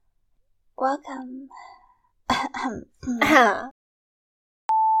Welcome.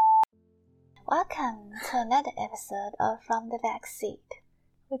 Welcome to another episode of From the Backseat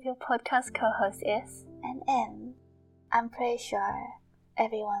with your podcast co-host S and M. I'm pretty sure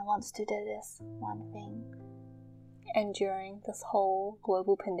everyone wants to do this one thing. And during this whole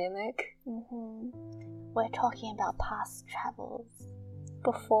global pandemic, we're talking about past travels.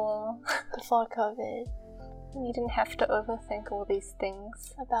 Before COVID. We didn't have to overthink all these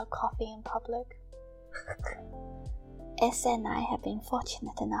things. About coffee in public. S and I have been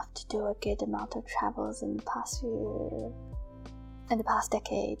fortunate enough to do a good amount of travels in the past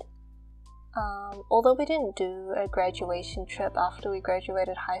decade. Although we didn't do a graduation trip after we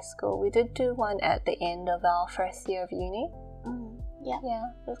graduated high school, we did do one at the end of our first year of uni. Yeah,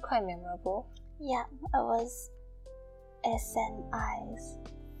 it was quite memorable. Yeah, it was S and I's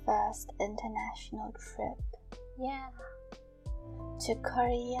first international trip. Yeah. To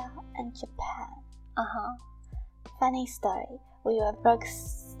Korea and Japan. Funny story, we were broke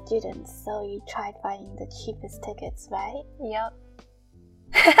students, so we tried finding the cheapest tickets, right? Yep.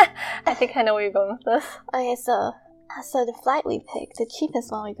 I think I know where you're going with this. Okay, so the flight we picked, the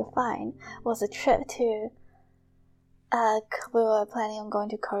cheapest one we could find, was a trip to, we were planning on going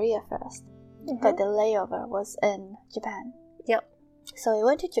to Korea first, but the layover was in Japan. Yep. So we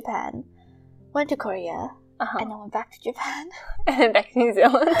went to Japan, went to Korea, and then went back to Japan. And then back to New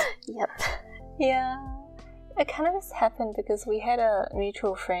Zealand. Yep. Yeah. It kind of just happened because we had a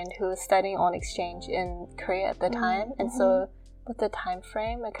mutual friend who was studying on exchange in Korea at the time, and so with the time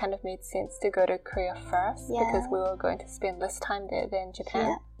frame, it kind of made sense to go to Korea first because we were going to spend less time there than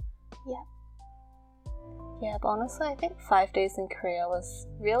Japan. Yeah, but honestly, I think 5 days in Korea was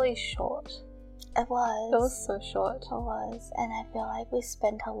really short. It was. It was so short. It was, and I feel like we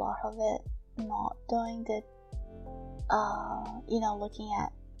spent a lot of it not doing the, looking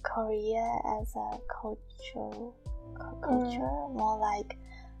at Korea as a culture, more like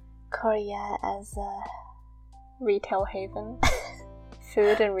Korea as a retail haven.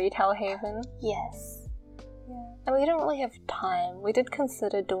 Food and retail haven. Yes. Yeah. And we didn't really have time. We did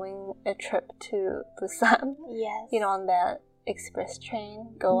consider doing a trip to Busan. Yes. On that express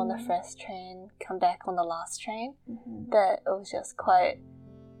train, go on the first train, come back on the last train. But it was just quite,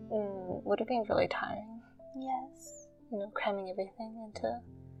 would have been really tiring. Yes. Cramming everything into,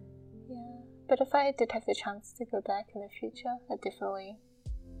 But if I did have the chance to go back in the future, I'd definitely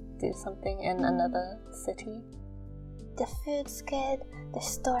do something in another city. The food's good, the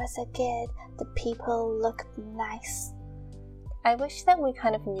stores are good, the people look nice. I wish that we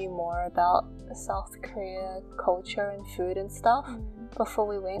kind of knew more about South Korea culture and food and stuff before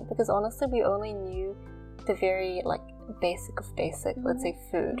we went, because honestly we only knew the very basic of basic, let's say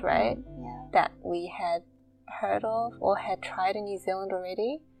food, right? Yeah. That we had heard of or had tried in New Zealand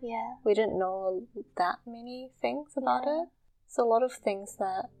already. Yeah. We didn't know that many things about it. So a lot of things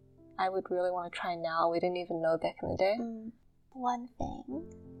that I would really want to try now, we didn't even know back in the day. One thing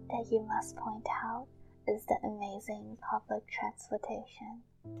that you must point out is the amazing public transportation.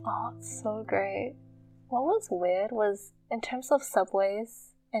 Oh, it's so great. What was weird was in terms of subways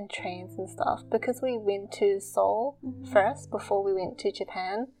and trains and stuff, because we went to Seoul first before we went to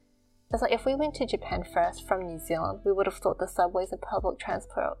Japan. It's like if we went to Japan first from New Zealand, we would have thought the subways and public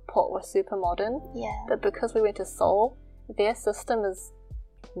transport were super modern. Yeah. But because we went to Seoul, their system is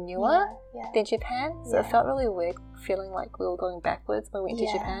newer than Japan, so it felt really weird feeling like we were going backwards when we went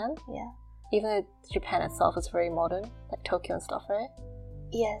to Japan. Yeah. Even though Japan itself is very modern, like Tokyo and stuff, right?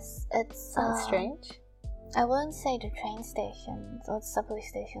 Yes, it's sounds strange. I wouldn't say the train stations or subway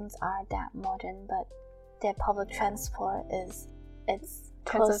stations are that modern, but their public transport it's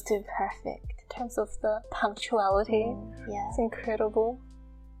close to perfect. In terms of the punctuality, it's incredible.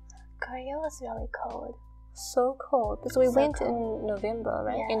 Korea was really cold. So cold. So we went in November,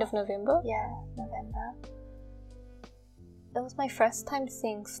 right? Yeah. End of November? Yeah, November. It was my first time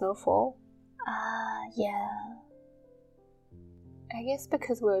seeing snowfall. Yeah. I guess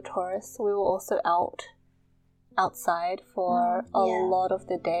because we were tourists, we were also outside for a lot of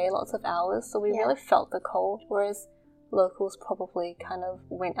the day, lots of hours, so we really felt the cold, whereas locals probably kind of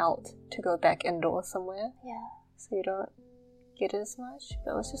went out to go back indoors somewhere. Yeah. So you don't get it as much,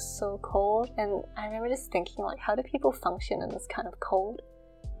 but it was just so cold, and I remember just thinking, how do people function in this kind of cold,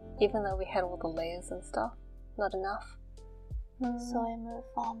 even though we had all the layers and stuff? Not enough. So we moved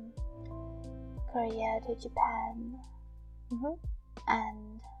from Korea to Japan,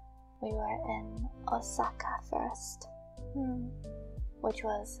 and we were in Osaka first, which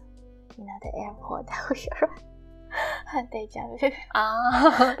was, the airport that we arrived. Deja vu.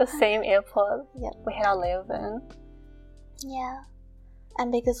 The same airport. Yep. We had our layover in. Yeah.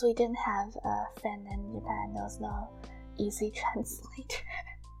 And because we didn't have a friend in Japan, there was no easy translator.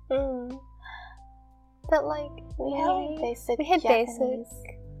 But like We had basic basic. Japanese.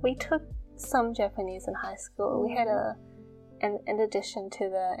 We took some Japanese in high school. We had in addition to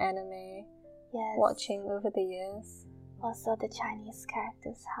the anime Yes. watching over the years. Also, the Chinese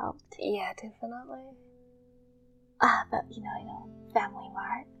characters helped. Yeah, definitely. But you know, Family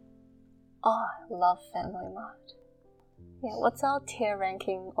Mart. Oh, I love Family Mart. Yeah, what's our tier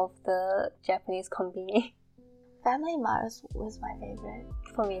ranking of the Japanese konbini? Family Mart was my favorite.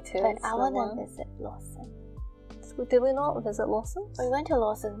 For me too. But it's I the want one. to visit Lawson. So did we not visit Lawson's? We went to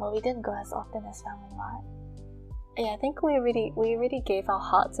Lawson, but we didn't go as often as Family Mart. Yeah, I think we already gave our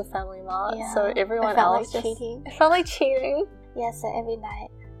heart to Family Mart, Yeah. so everyone It felt else like just cheating. It felt like cheating. Yeah, so every night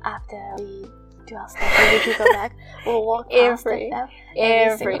after we do our stuff, we usually go back. We'll walk past every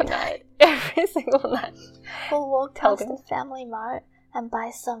night. Every single night. We'll walk Tell past them. the Family Mart and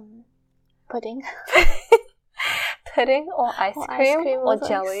buy some pudding Pudding or ice cream or with, like,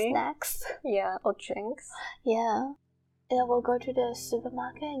 jelly. snacks. Yeah, or drinks. Yeah. And then we'll go to the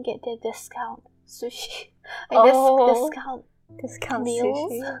supermarket and get their discount sushi. Discount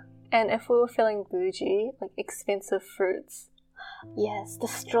meals. sushi. And if we were feeling bougie, like expensive fruits. Yes, the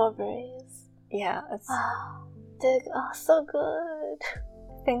strawberries. Yeah, it's They're so good.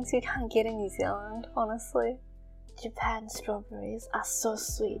 things you can't get in New Zealand, honestly. Japan strawberries are so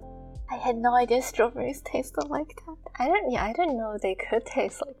sweet. I had no idea strawberries tasted like that. I didn't know they could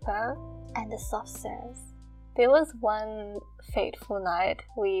taste like that. And the soft serves. There was one fateful night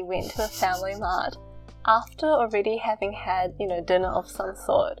we went to a Family Mart after already having had, dinner of some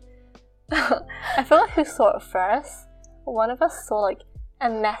sort. I feel like who saw it first? One of us saw like a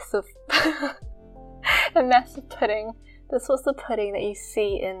massive pudding. This was the pudding that you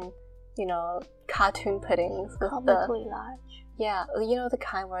see in, cartoon puddings with Comically large. Yeah, the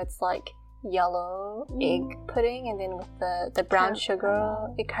kind where it's like yellow egg pudding and then with the brown sugar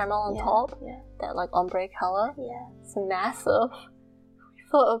caramel on top. Yeah. That like ombre color. Yeah. It's massive. We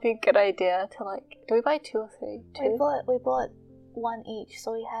thought it would be a good idea to do we buy 2 or 3? 2? We bought one each,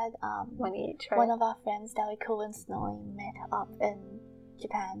 so we had one each, right? one of our friends that we couldn't knowing met up in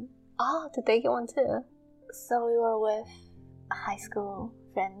Japan. Oh, did they get one too? So we were with high school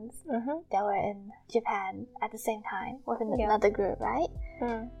friends that were in Japan at the same time with another group, right?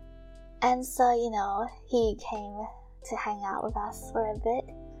 And so, he came to hang out with us for a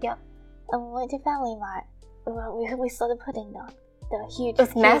bit. Yep. And we went to Family Mart. We saw the pudding though. The huge, it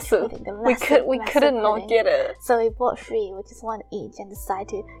was massive. Pudding, the we couldn't not get it. So we bought 3, which is one each, and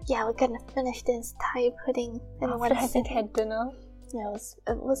decided we're gonna finish this entire pudding in one After sitting. having had dinner. Yeah,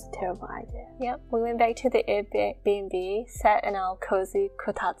 it was a terrible idea. Yep, we went back to the Airbnb, sat in our cozy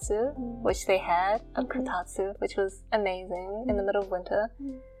kotatsu, which they had, a kotatsu, which was amazing in the middle of winter.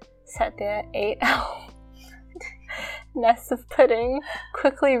 Sat there, ate our massive pudding,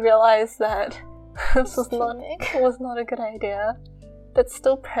 quickly realized that this was not a good idea, but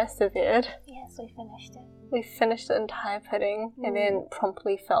still persevered. Yes, we finished it. We finished the entire pudding and then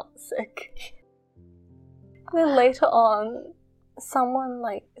promptly felt sick. And then later on, someone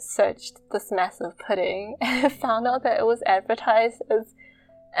searched this massive pudding and found out that it was advertised as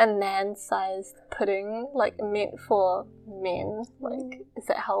a man-sized pudding, meant for men. Is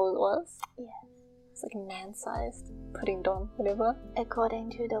that how it was? Yes. It's like a man-sized pudding don, whatever. According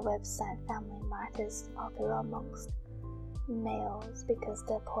to the website, Family Mart is popular amongst males because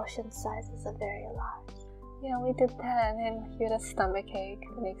their portion sizes are very large. Yeah, we did that, and then you had a stomachache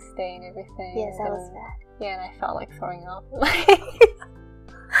the next day and everything. Yes, that was bad. Yeah, and I felt like throwing up.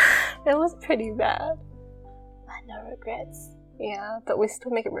 It was pretty bad. No regrets. Yeah, but we still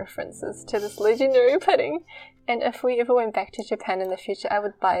make references to this legendary pudding. And if we ever went back to Japan in the future, I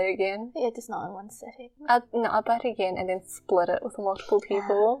would buy it again. Yeah, just not in one sitting. I'd buy it again and then split it with multiple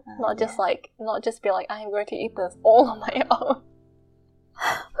people. Not just be like, I'm going to eat this all on my own.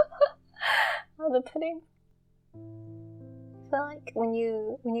 The pudding. I feel like when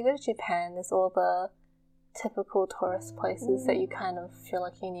you go to Japan, there's all the typical tourist places that you kind of feel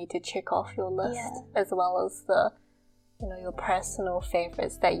like you need to check off your list, as well as the your personal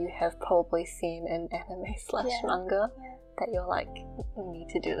favorites that you have probably seen in anime / manga that you're like, we need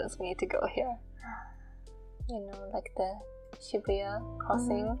to do this, we need to go here. Like the Shibuya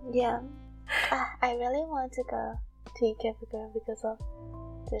crossing. I really want to go to Ikebukuro because of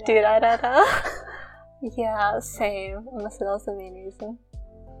Durarara. Yeah, same. Honestly, that was the main reason.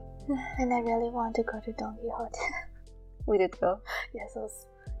 And I really want to go to Don Quixote. We did go. Yes,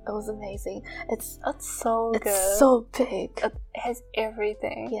 it was amazing. It's so good. It's so big. It has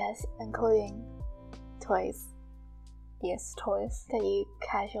everything. Yes, including toys. Yes, toys. that you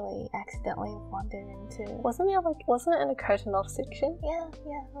casually, accidentally wandered into. Wasn't it in a curtain off section? Yeah,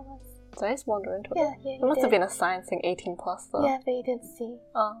 it was. Did I just wander into Yeah, it? yeah, There must have been a sign saying 18 plus though. Yeah, but you didn't see.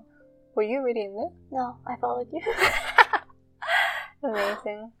 Oh. Were you already in there? No, I followed you.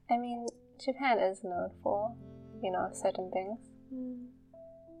 Amazing. I mean, Japan is known for, certain things.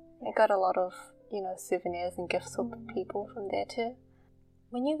 I got a lot of, souvenirs and gifts for people from there too.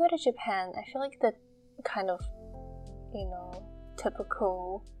 When you go to Japan, I feel like the kind of,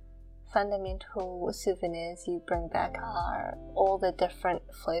 typical fundamental souvenirs you bring back are all the different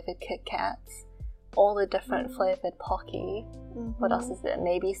flavored Kit Kats, all the different flavored Pocky. What else is there?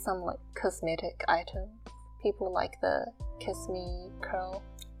 Maybe some like cosmetic items. People like the Kiss Me curl.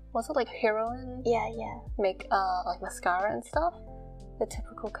 Was it like heroin? Yeah. Make like mascara and stuff. The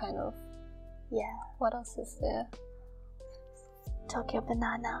typical kind of. Yeah. What else is there? Tokyo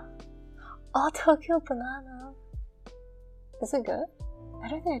banana. Oh, Tokyo banana. Is it good? I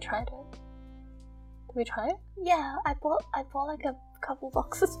don't think I tried it. Did we try it? Yeah, I bought like a couple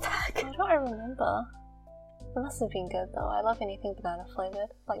boxes back. I don't remember. It must have been good though. I love anything banana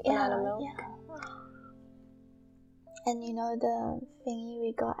flavored, like banana milk. Yeah. And you know the thingy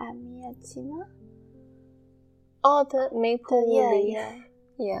we got at Miyajima? Oh, the maple leaf.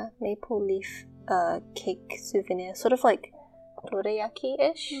 Yeah. Maple leaf cake souvenir. Sort of like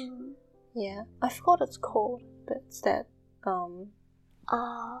dorayaki-ish. Yeah. I forgot what it's called, but it's that,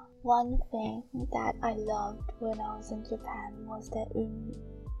 one thing that I loved when I was in Japan was the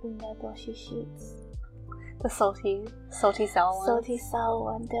umeboshi sheets. The salty sour ones. Salty sour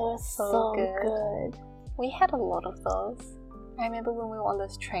one. They were so good. We had a lot of those. I remember when we were on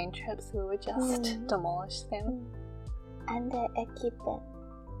those train trips, we would just demolish them. And the ekipen.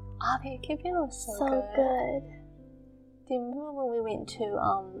 The ekipen was so good. Do you remember when we went to,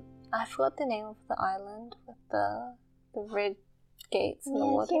 I forgot the name of the island with the red gates in the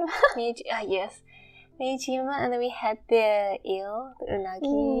water? Yes. Miyajima, and then we had the eel, the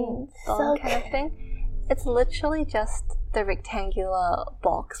unagi don kind of thing. It's literally just the rectangular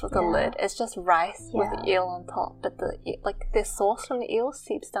box with a lid. It's just rice with the eel on top, but the sauce from the eel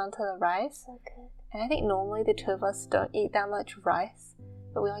seeps down to the rice. So good. And I think normally the two of us don't eat that much rice,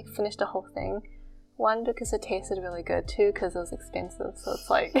 but we finished the whole thing. One, because it tasted really good. Two, because it was expensive, so it's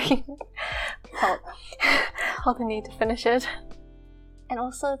felt the need to finish it. And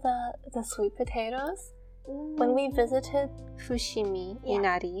also the sweet potatoes. When we visited Fushimi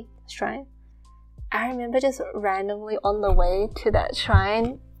Inari Shrine, I remember just randomly on the way to that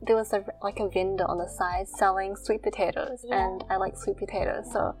shrine, there was a vendor on the side selling sweet potatoes, and I like sweet potatoes,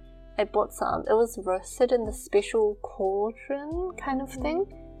 so I bought some. It was roasted in the special cauldron kind of thing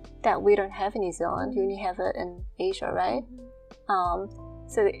that we don't have in New Zealand. You only have it in Asia, right? And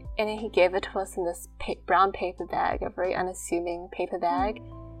then he gave it to us in this brown paper bag, a very unassuming paper bag.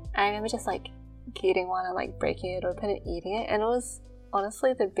 I remember just getting one and breaking it open and eating it, and it was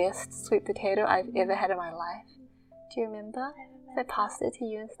honestly the best sweet potato I've ever had in my life. Do you remember? I passed it to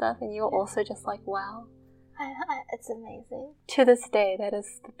you and stuff, and you were also just like, wow. It's amazing. To this day, that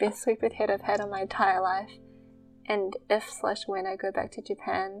is the best sweet potato I've had in my entire life. And if/when I go back to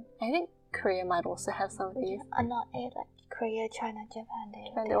Japan, I think Korea might also have some of these. Not Korea, China, Japan.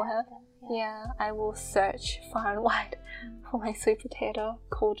 They all have them. Yeah, I will search far and wide for my sweet potato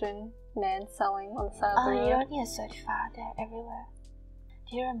cauldron man selling on the side of the road. You don't need to search far, they're everywhere.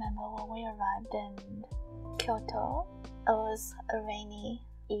 Do you remember when we arrived in Kyoto? It was a rainy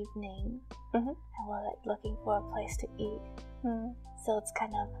evening, and we're looking for a place to eat. So it's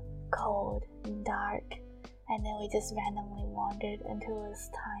kind of cold and dark, and then we just randomly wandered into this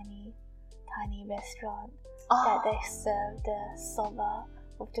tiny restaurant that they served the soba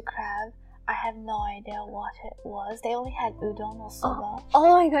with the crab. I have no idea what it was. They only had udon or soba.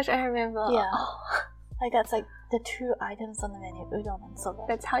 Oh my gosh, I remember. Yeah. That's the two items on the menu, udon and soba.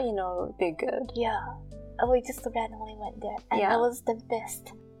 That's how you know they're good. Yeah. And we just randomly went there, and it was the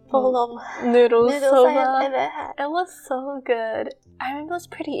best bowl of noodles soba I have ever had. It was so good. I remember it was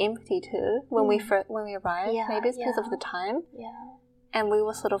pretty empty too when we arrived. Yeah, maybe it's because of the time. Yeah. And we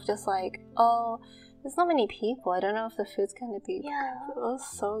were sort of just there's not many people. I don't know if the food's going to be. Yeah. It was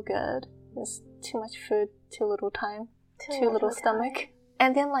so good. There's too much food, too little time, too little stomach.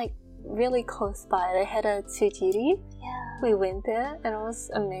 And then really close by, they had a tsujiri. Yeah. We went there and it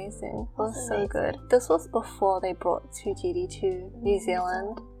was amazing. It was so good. This was before they brought tsujiri to New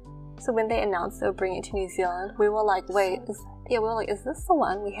Zealand. So when they announced they were bringing it to New Zealand, we were like, is this the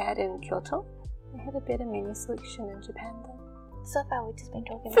one we had in Kyoto? They had a better menu selection in Japan though. So far we've just been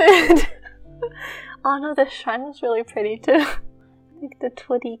talking about food. Oh no, the shrine was really pretty too. The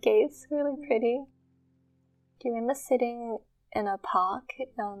 20 gates, really pretty. Do you remember sitting in a park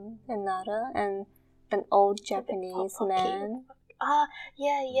in Nara and an old Japanese man?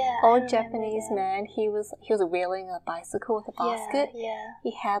 Yeah. Old Japanese man. He was wheeling a bicycle with a basket. Yeah.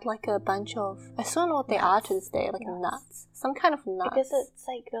 He had like a bunch of, I still don't know what they are to this day, like nuts. Some kind of nuts. Because it's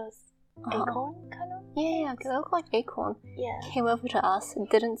like those acorn kind of. Yeah, because they look like acorn. Yeah. Came over to us and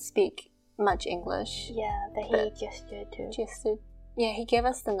didn't speak much English. Yeah, but he gestured too. Yeah, he gave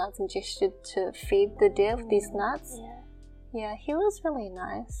us the nuts and gestured to feed the deer with these nuts. Yeah, he was really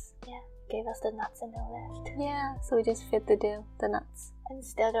nice. Yeah, gave us the nuts and the left. Yeah, so we just fed the deer the nuts.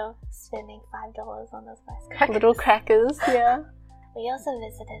 Instead of spending $5 on those rice crackers. Little crackers, yeah. We also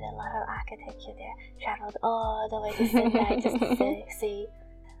visited a lot of architecture there. Traveled all the way to Sendai just to see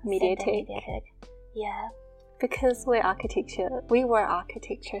Mediatek. Yeah. Because we were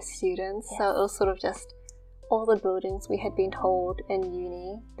architecture students, so it was sort of just all the buildings we had been told in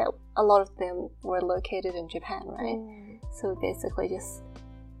uni that a lot of them were located in Japan, right? So basically just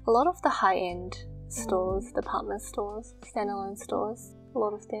a lot of the high-end stores, department stores, standalone stores, a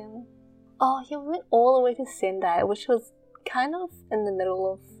lot of them. Oh yeah, we went all the way to Sendai, which was kind of in the middle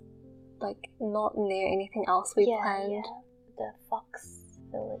of, like, not near anything else we planned. Yeah, the Fox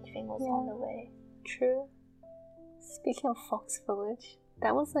Village thing was on the way. True. Speaking of Fox Village,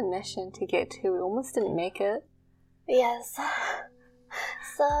 that was a mission to get to. We almost didn't make it. Yes.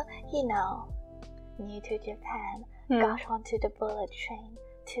 So, new to Japan, got onto the bullet train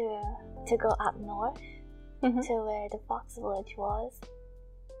to go up north to where the Fox Village was.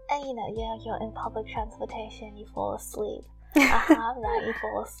 And you're in public transportation, you fall asleep. Right, you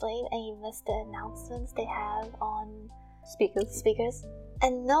fall asleep and you miss the announcements they have on speakers.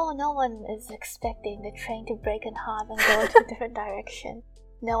 And no one is expecting the train to break in half and go into a different direction.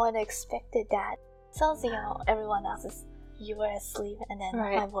 No one expected that. So, everyone else you were asleep, and then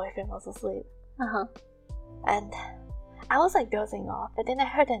my boyfriend was asleep. And I was like dozing off, but then I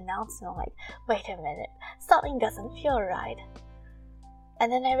heard an announcement like, wait a minute, something doesn't feel right.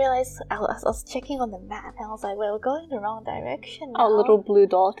 And then I realized I was checking on the map, and I was like, well, we're going the wrong direction now. Our little blue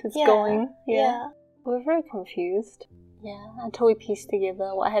dot is going. Yeah. We were very confused. Yeah, until we pieced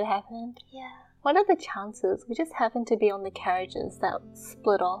together what had happened. Yeah. What are the chances? We just happened to be on the carriages that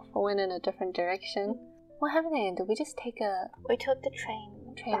split off or went in a different direction. What happened then? Did we just take We took the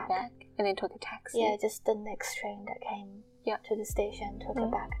train back and then took a taxi? Yeah, just the next train that came to the station took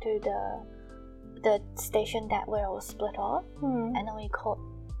it back to the station where it was split off. And then we caught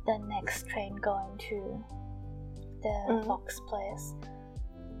the next train going to the Fox place.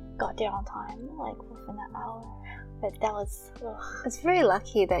 Got there on time, like within an hour. But that was... It's very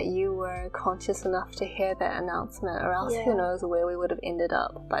lucky that you were conscious enough to hear that announcement, or else who knows where we would have ended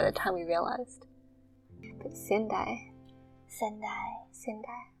up by the time we realized. But Sendai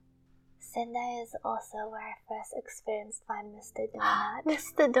is also where I first experienced my Mr. Donut.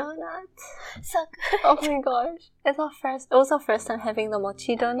 Mr. Donut! So good! Oh my gosh. It was our first time having the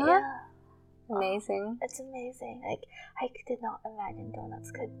mochi donut. Yeah. Amazing. It's amazing. Like, I did not imagine donuts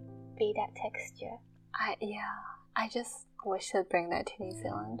could be that texture. I just wish they'd bring that to New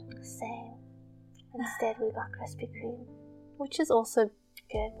Zealand. Same. Instead, we got Krispy Kreme. Which is also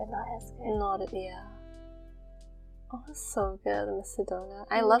good, but not as good. Oh, it's so good, Mr. Donut.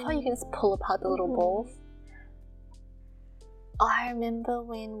 I love how you can just pull apart the little balls. I remember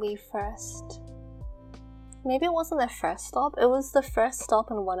when we first... Maybe it wasn't the first stop. It was the first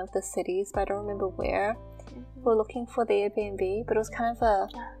stop in one of the cities, but I don't remember where. We were looking for the Airbnb, but it was kind of a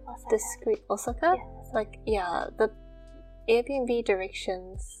discreet... Osaka? Yeah. The Airbnb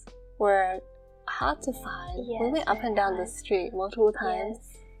directions were hard to find. We went up and down the street multiple times.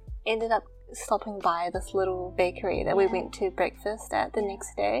 Ended up stopping by this little bakery that we went to breakfast at the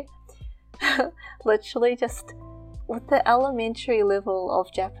next day. Literally just with the elementary level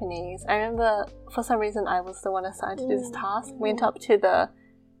of Japanese. I remember for some reason I was the one assigned to do this task. Went up to the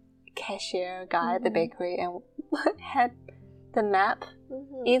cashier guy at the bakery and had the map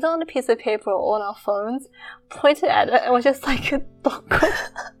either on a piece of paper or on our phones, pointed at it and was just like, doko.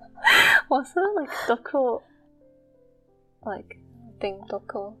 Was it like doko? Like, thing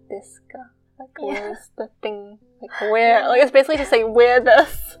doko desu ka? Like, where's the thing? Like, where? Like, it's basically just saying, where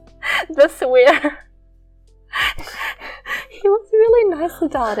this where. He was really nice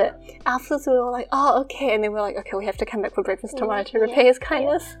about it. Afterwards, we were like, oh, okay. And then we were like, okay, we have to come back for breakfast tomorrow to repay his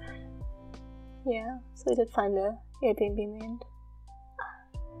kindness. Yeah, so we did find the Airbnb in the end.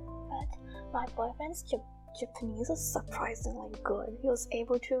 But my boyfriend's Japanese was surprisingly good. He was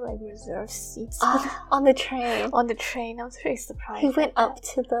able to like reserve seats on the train. On the train, I was very surprised. He went up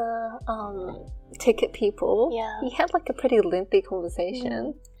to the ticket people. Yeah. He had like a pretty lengthy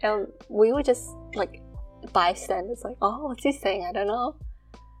conversation, and we were just like bystanders like, oh, what's he saying? I don't know.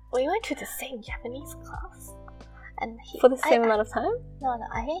 We went to the same Japanese class. And For the same amount of time? No,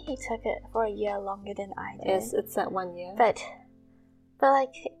 I think he took it for a year longer than I did. Yes, it's that 1 year. But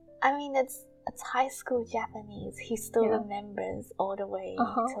like, I mean, it's high school Japanese. He still remembers all the way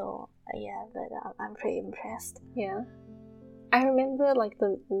till but I'm pretty impressed. Yeah. I remember like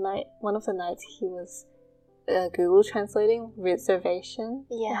one of the nights he was Google translating reservation,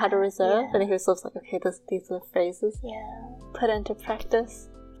 how to reserve, and he was just like, okay, these are the phrases. Yeah. Put into practice,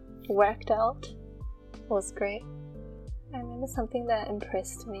 worked out. It was great. I remember something that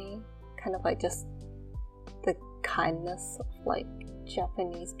impressed me, kind of like just the kindness of like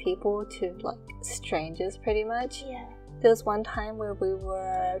Japanese people to like strangers pretty much. Yeah. There was one time where we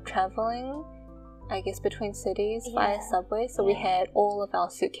were traveling, I guess between cities via subway, so we had all of our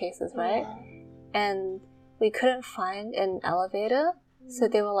suitcases, right? And we couldn't find an elevator, so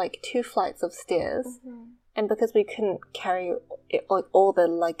there were like 2 flights of stairs. And because we couldn't carry like all the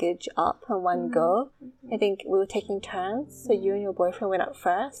luggage up in one go, I think we were taking turns. So you and your boyfriend went up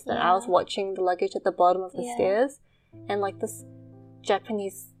first, and I was watching the luggage at the bottom of the stairs. And like this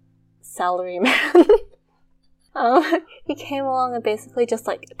Japanese salaryman, he came along and basically just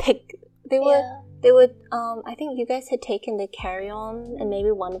like picked. They were. I think you guys had taken the carry-on and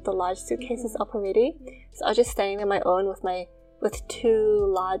maybe one of the large suitcases up already. So I was just standing on my own with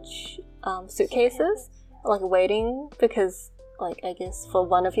 2 large suitcases. Like waiting because like I guess for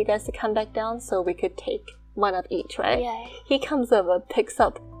one of you guys to come back down so we could take one of each, right? Yeah. He comes over, picks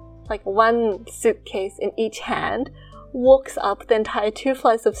up like 1 suitcase in each hand, walks up the entire 2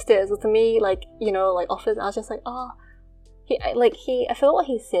 flights of stairs with me, like, you know, like offers. I was just like, oh, I forgot what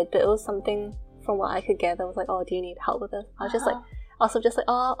he said, but it was something from what I could gather. It was like, oh, do you need help with this? I was just like,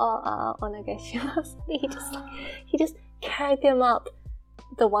 onegaishimasu. He just carried them up.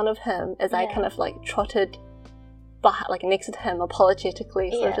 The one of him as I kind of like trotted behind, like next to him apologetically.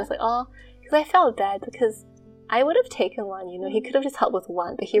 So I was just like, oh, because I felt bad because I would have taken 1, you know, he could have just helped with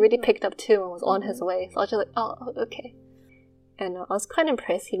 1, but he already picked up 2 and was on his way. So I was just like, oh, okay. And I was quite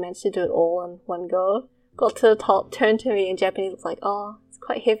impressed he managed to do it all in one go. Got to the top, turned to me in Japanese, was like, oh, it's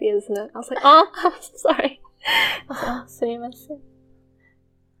quite heavy, isn't it? I was like, oh, I'm sorry. I was like, oh, sumimasen.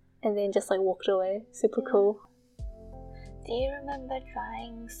 And then just like walked away. Super cool. Do you remember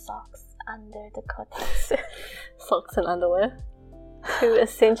drying socks under the kotatsu? Socks and underwear. 2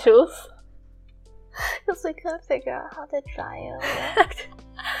 essentials. Because we couldn't figure out how to dry it.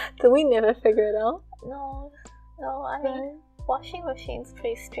 Did we never figure it out? No, I mean, washing machine's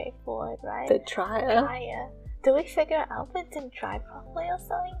pretty straightforward, right? The dryer. Did we figure it out but it didn't dry properly or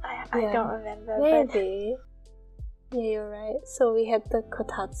something? I don't remember. Maybe. Yeah, you're right. So we had the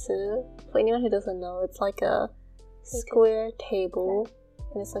kotatsu. For anyone who doesn't know, it's like a square table,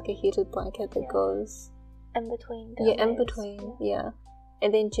 and it's like a heated blanket that goes in between. In between.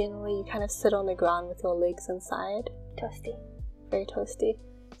 And then generally you kind of sit on the ground with your legs inside. Toasty. Very toasty.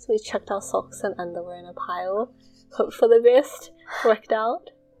 So we chucked our socks and underwear in a pile. Hope for the best. Worked out.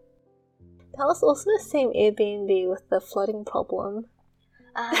 That was also the same Airbnb with the flooding problem.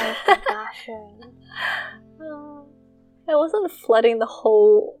 The bathroom. It wasn't flooding the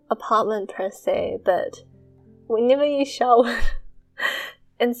whole apartment per se, but whenever you showered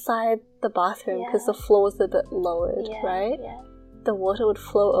inside the bathroom, because the floor was a bit lowered, right? Yeah. The water would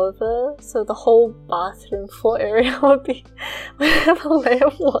flow over, so the whole bathroom floor area would have a layer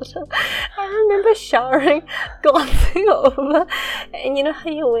of water. I remember showering, glancing over, and you know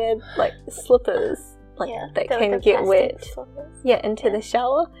how you wear like slippers, that can get wet, into the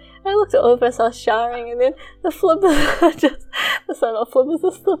shower. I looked over as I was showering, and then the slippers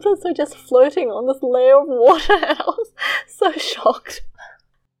were just floating on this layer of water, and I was so shocked.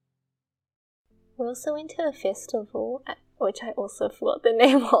 We also went to a festival, which I also forgot the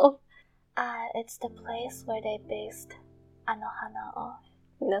name of. It's the place where they based Anohana off.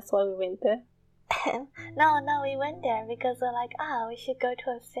 And that's why we went there? No, we went there because we're like, we should go to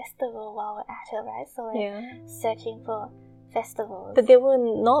a festival while we're at it, right? So we're searching for festivals. But there were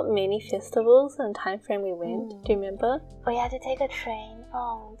not many festivals in the time frame we went. Do you remember? We had to take a train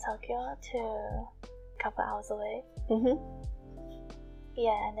from Tokyo to a couple hours away.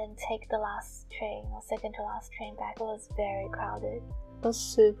 Yeah, and then take the last train, or second to last train back. It was very crowded. It was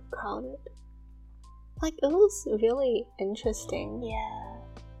super crowded. Like, it was really interesting. Yeah.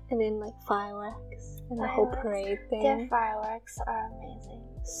 And then, like, fireworks and the whole parade thing. Their fireworks are amazing.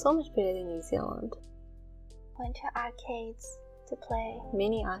 So much better than New Zealand. Went to arcades to play.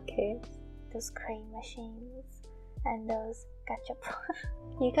 Mini arcades. Those crane machines and those gachapon.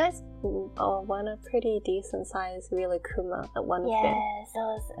 You guys won a pretty decent sized Rilakuma at one of them. Yes, that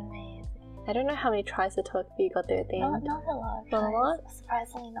was amazing. I don't know how many tries it took for you got there at the end. Not a lot. Not a lot?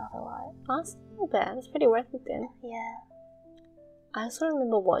 Surprisingly, not a lot. Oh, it's not bad. It's pretty worth it then. Yeah. I also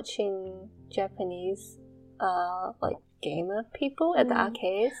remember watching Japanese, like gamer people at the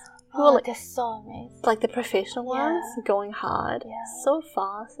arcades. Who are like, they're so amazing. like the professional ones going hard. Yeah. So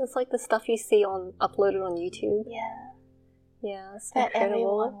fast. It's like the stuff you see uploaded on YouTube. Yeah. Yeah, it's But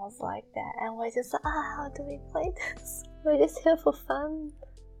incredible. everyone was like that, and we're just like, how do we play this? We're just here for fun.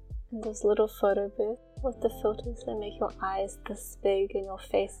 And those little photo booths with the filters that make your eyes this big and your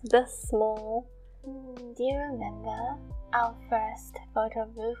face this small. Do you remember our first photo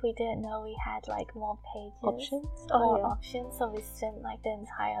booth? We didn't know we had like more pages. Options? Options, so we spent like the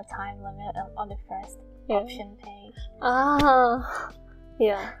entire time limit on the first option page. Ah,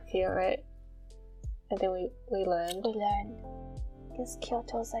 yeah, you're right. And then we learned. We learned. Because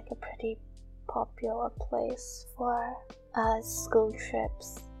Kyoto is like a pretty popular place for school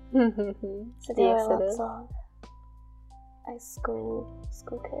trips. So there were lots of like school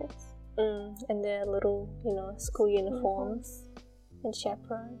kids. And their little, school uniforms and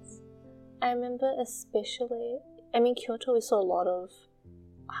chaperones. I remember especially, Kyoto, we saw a lot of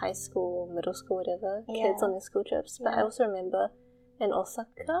high school, middle school, whatever, kids on their school trips. But I also remember in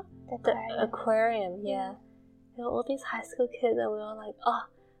Osaka, the aquarium, there were all these high school kids and we were like, oh,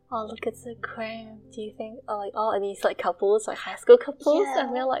 look, it's an aquarium. Do you think, and these like couples, like high school couples,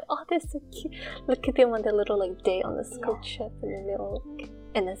 and we were like, oh, they're so cute. Look at them on their little like date on the school trip, and then they're all like,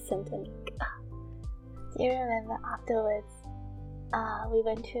 innocent and like, Do you remember afterwards, we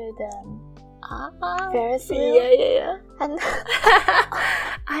went to the Ferris wheel? Yeah. And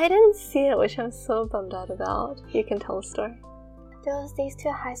I didn't see it, which I'm so bummed out about. You can tell a story. there was these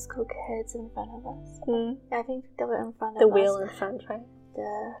two high school kids in front of us. I think they were in front of the us. wheel in front, right?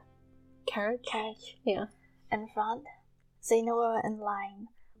 The carriage. Yeah. In front. So we were in line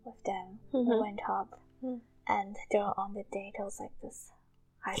with them. We went up, and they were on the date. It was like this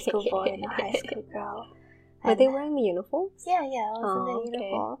high school boy and a high school girl. Were they wearing the uniforms? Yeah, it was in the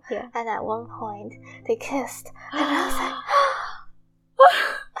uniform. Yeah. And at one point, they kissed. And I was like,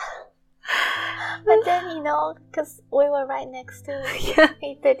 but then, because we were right next to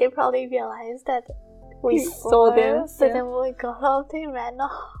it, they probably realized that we saw them. So then when we got up, they ran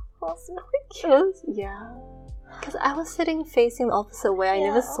off. It was really cute. Yeah. Because I was sitting facing the opposite way. I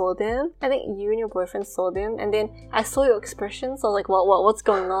never saw them. I think you and your boyfriend saw them. And then I saw your expression. So I was like, what's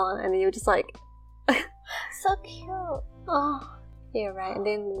going on? And then you were just like... So cute. Oh, yeah, right. And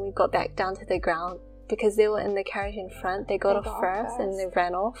then we got back down to the ground because they were in the carriage in front. They got off first and they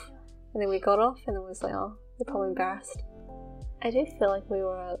ran off. And then we got off and it was like, oh, they're probably embarrassed. I do feel like we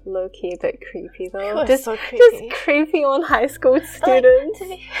were low-key a bit creepy though. Just so creepy. Just creepy on high school students.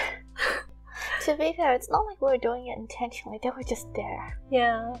 To be fair, it's not like we were doing it intentionally. They were just there.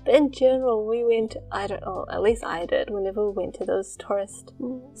 Yeah, but in general, we went, I don't know, at least I did, whenever we went to those tourist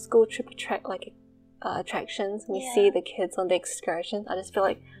school trip attractions, we see the kids on the excursions, I just feel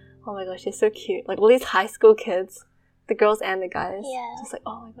like, oh my gosh, they're so cute. Like all these high school kids, the girls and the guys. Yeah. Just like,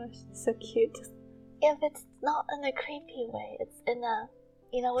 oh my gosh, they're so cute. Just if it's not in a creepy way, it's in a,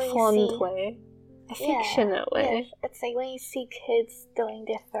 when fond you see... way. Affectionate way. Yeah, it's like when you see kids doing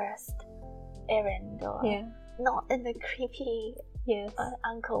their first errand or not in the creepy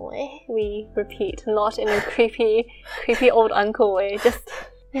uncle way. We repeat, not in a creepy old uncle way. Just,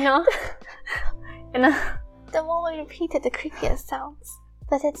 in a... The more we repeat it, the creepier it sounds.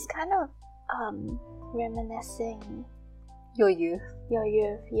 But it's kind of reminiscing your youth. Your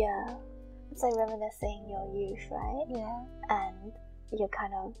youth, yeah. It's like reminiscing your youth, right? Yeah. And you're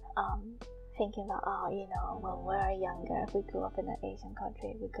kind of thinking about, when we were younger, if we grew up in an Asian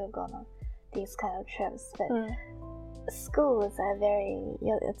country, we could have gone on these kind of trips. But school is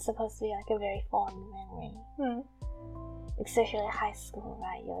it's supposed to be like a very fond memory. Especially high school,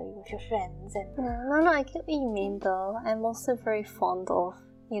 right? You're with your friends and... No, I get what you mean though. I'm also very fond of,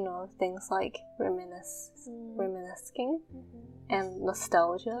 things like reminiscing and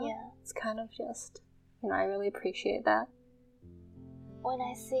nostalgia. Yeah. It's kind of just, I really appreciate that. When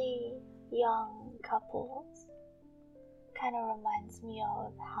I see young couples, kind of reminds me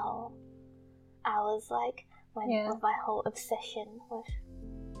of how I was like with my whole obsession with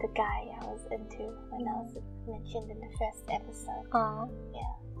the guy I was into when I was mentioned in the first episode.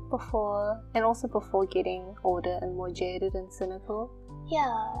 Yeah. Before getting older and more jaded and cynical.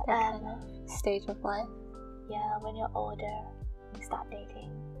 Yeah. That kind of stage of life. Yeah, when you're older, you start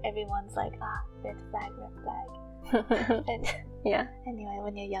dating. Everyone's like, red flag. And anyway,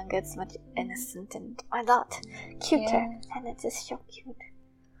 when you're younger, it's much innocent and a lot cuter, and it's just so cute.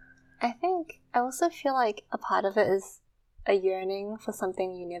 I think I also feel like a part of it is a yearning for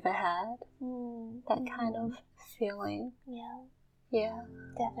something you never had. That kind of feeling. Yeah.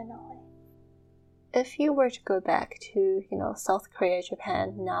 Definitely. If you were to go back to, South Korea,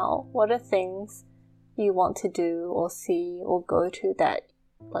 Japan now, what are things you want to do or see or go to that,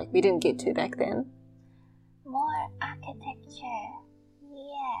 like, we didn't get to back then? More architecture.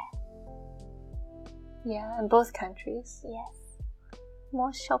 Yeah, in both countries. Yes.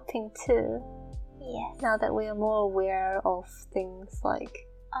 More shopping too. Yes. Now that we are more aware of things like...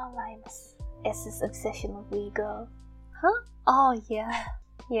 Oh my, it's this obsession with Uyghur. Huh? Oh, yeah.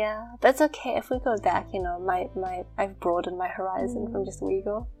 Yeah, but it's okay if we go back, I've broadened my horizon from just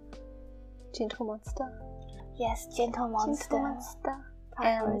Uyghur. Gentle Monster. Yes, Gentle Monster. Gentle Monster.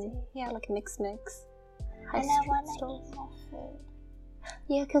 Priority. And, yeah, like a mix. And I want to eat more food.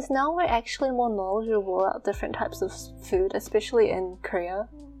 Yeah, because now we're actually more knowledgeable about different types of food, especially in Korea,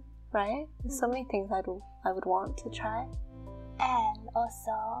 right? There's so many things I would want to try. And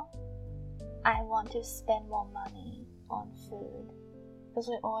also, I want to spend more money on food. Because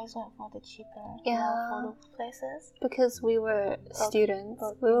we always went for the cheaper, more affordable places. Because we were students.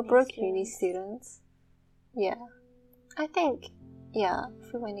 We were broke uni students. Yeah. I think,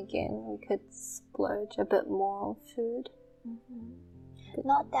 if we went again, we could splurge a bit more on food.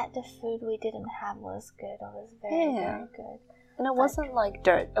 Not that the food we didn't have was good or was very, very good. And it wasn't like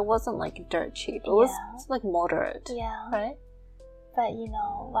dirt. It wasn't like dirt cheap. It was like moderate. Yeah. Right? But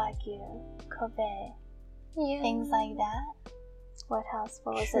Wagyu, Kobe, things like that. What else?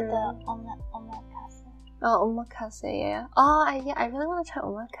 What was it? The omakase. Oh, omakase, yeah. Oh, I really want to try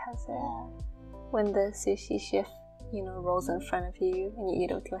omakase. Yeah. When the sushi chef, rolls in front of you and you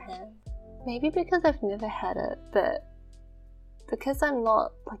eat it with your hand. Maybe because I've never had it, but because I'm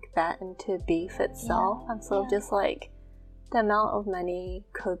not like that into beef itself, I'm sort of just like the amount of money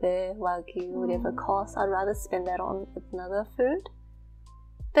Kobe, Wagyu, whatever costs, I'd rather spend that on another food.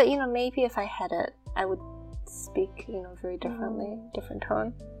 But maybe if I had it, I would speak, very differently, different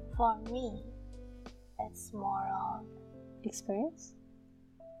tone. For me, it's more on experience.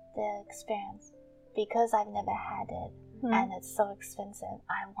 The experience, because I've never had it and it's so expensive.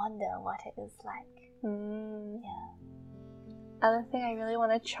 I wonder what it is like. Other thing I really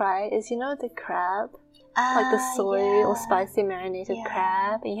want to try is the crab, like the soy or spicy marinated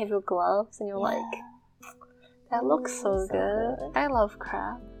crab, and you have your gloves and you're like, that looks so good. I love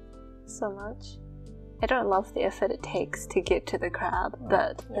crab so much. I don't love the effort it takes to get to the crab,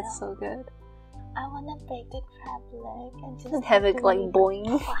 but it's so good. I want to break the crab leg and just have it like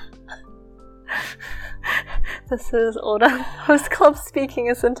boing. This is Oda Host Club speaking,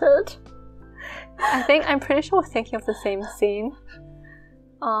 isn't it? I'm pretty sure we're thinking of the same scene.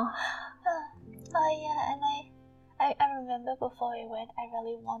 Oh yeah, and I remember before we went, I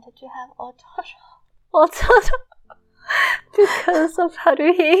really wanted to have otoro. Because of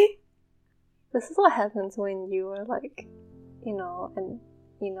Haruhi. This is what happens when you were like,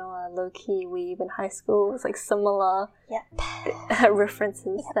 a low-key weeb in high school. It's like similar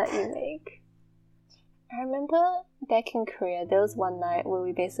references that you make. I remember back in Korea, there was one night where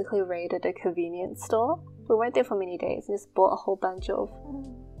we basically raided a convenience store. We weren't there for many days and just bought a whole bunch of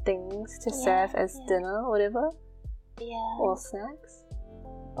things to serve as dinner or whatever. Yeah. Or snacks.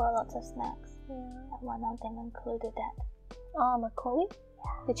 Bought lots of snacks. Yeah. And one of them included that. Oh, Macaulay?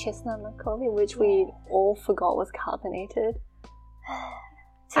 The chestnut Macaulay, which we all forgot was carbonated.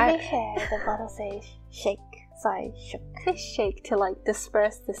 To be fair, the bottle says shake. Sorry, shook. They shake to like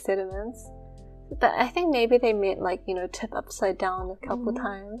disperse the sediments. But I think maybe they meant like, tip upside down a couple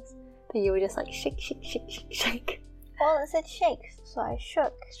times. But you were just like shake, shake, shake, shake, shake. Well, it said shake, so I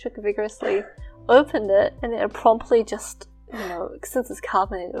shook. Shook vigorously, opened it, and then it promptly just, since it's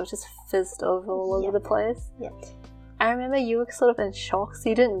carbonated, it was just fizzed over all over the place. Yep. I remember you were sort of in shock, so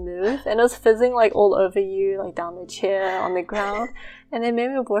you didn't move, and it was fizzing like all over you, like down the chair, on the ground. And then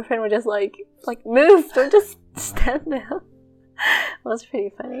maybe your boyfriend would just like move, don't just stand there. It was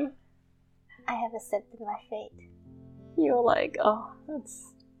pretty funny. I have accepted my fate. You were like, oh,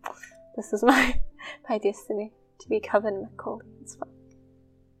 this is my destiny, to be covered in Macaulay. It's fine.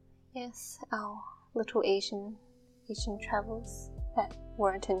 Yes, our little Asian travels that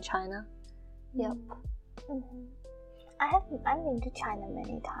weren't in China. Yep. Mm-hmm. I've been to China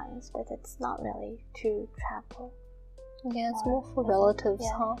many times, but it's not really to travel. Yeah, it's more for relatives,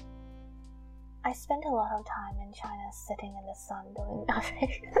 huh? I spent a lot of time in China sitting in the sun doing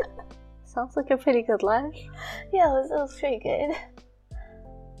nothing. Sounds like a pretty good life. Yeah, it was pretty good.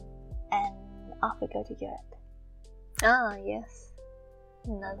 And off we go to Europe. Ah, yes.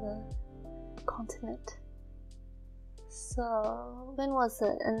 Another continent. So, when was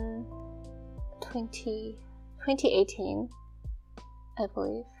it? In 2018, I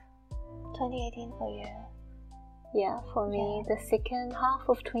believe. 2018 for you. Yeah, for me, the second half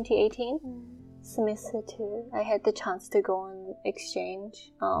of 2018, semester 2, I had the chance to go on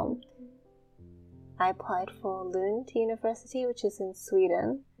exchange. I applied for Lund University, which is in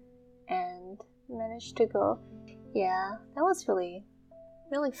Sweden, and managed to go. Yeah, that was really,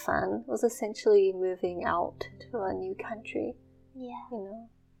 really fun. It was essentially moving out to a new country. Yeah. You know,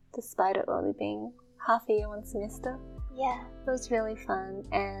 despite it only being half a year, one semester. Yeah. It was really fun,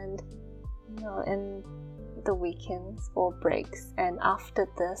 and you know, in the weekends or breaks and after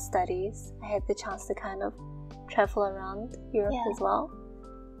the studies, I had the chance to kind of travel around Europe as well.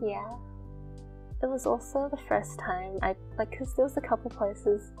 Yeah. It was also the first time because there was a couple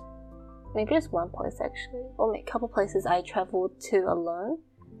places, maybe just one place actually, or a couple places I traveled to alone.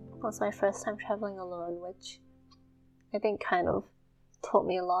 It was my first time traveling alone, which I think kind of taught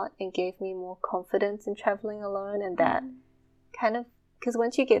me a lot and gave me more confidence in traveling alone, and that kind of, because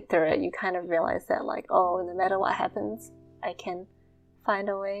once you get through it, you kind of realize that no matter what happens, I can find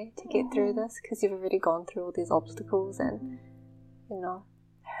a way to get through this, because you've already gone through all these obstacles and,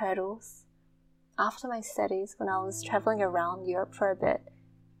 hurdles. After my studies, when I was traveling around Europe for a bit,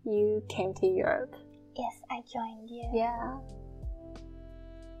 you came to Europe. Yes, I joined you. Yeah.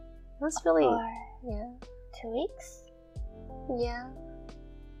 It was really... For 2 weeks? Yeah.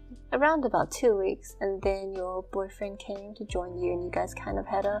 Around about 2 weeks, and then your boyfriend came to join you, and you guys kind of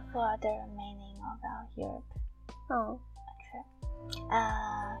had a... For the remaining of our Europe trip.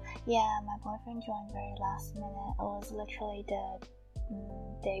 Yeah, my boyfriend joined very last minute. It was literally the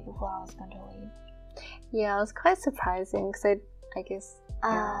day before I was going to leave. Yeah, it was quite surprising, because I guess...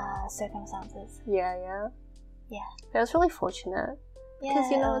 circumstances. Yeah. Yeah. But it was really fortunate, because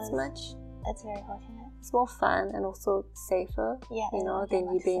it's very fortunate. It's more fun and also safer,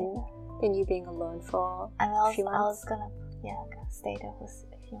 than you being alone for a few months. I was gonna stay there for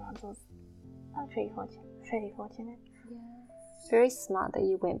a few months. I'm pretty fortunate. Yeah. Very smart that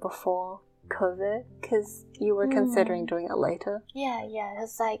you went before COVID, because you were considering doing it later. Yeah,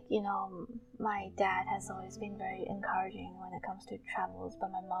 it's my dad has always been very encouraging when it comes to travels,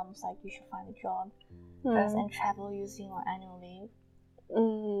 but my mom's like, you should find a job first and travel using your annual leave.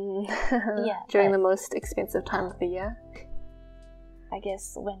 During the most expensive time of the year. I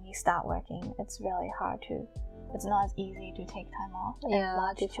guess when you start working, it's really hard it's not as easy to take time off. Yeah,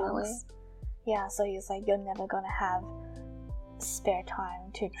 definitely. Chunks. Yeah, so it's like you're never gonna have spare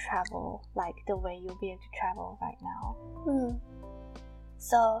time to travel like the way you'll be able to travel right now.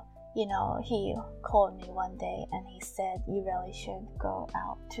 So, he called me one day and he said, you really should go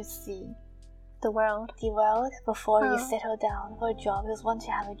out to see the world before you settle down for a job, because once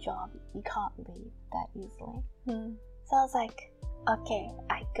you have a job, you can't leave that easily. So I was like, okay,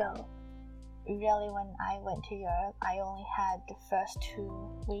 I go. Really, when I went to Europe, I only had the first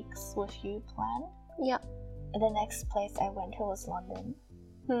 2 weeks with you planned. Yeah. And the next place I went to was London.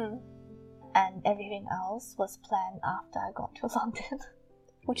 And everything else was planned after I got to London.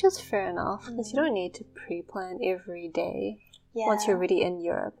 Which is fair enough, because you don't need to pre-plan every day. Yeah. Once you're already in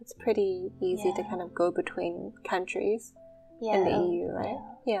Europe, it's pretty easy to kind of go between countries in the EU, right?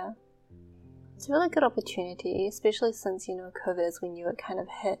 Yeah. It's a really good opportunity, especially since, COVID, as we knew it, kind of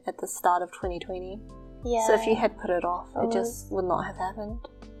hit at the start of 2020. Yeah. So if you had put it off, it just would not have happened.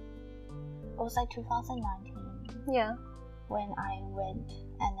 It was like 2019. Yeah. When I went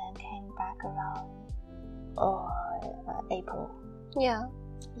and then came back around April. Yeah.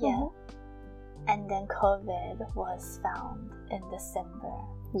 Yeah. And then COVID was found in December.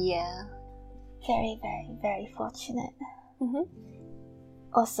 Yeah. Very, very, very fortunate.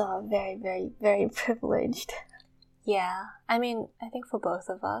 Also very, very, very privileged. Yeah. I mean, I think for both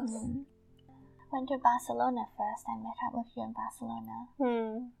of us. Went to Barcelona first. I met up with you in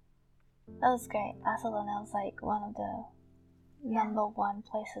Barcelona. That was great. Barcelona was like one of the number one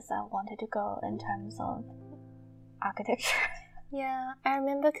places I wanted to go in terms of architecture. Yeah, I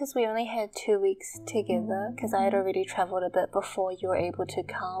remember because we only had 2 weeks together, because I had already travelled a bit before you were able to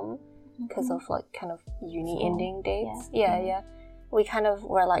come because of kind of uni ending dates. Yeah. We kind of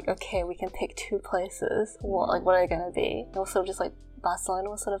were like, okay, we can pick 2 places. What are they going to be? And also just like Barcelona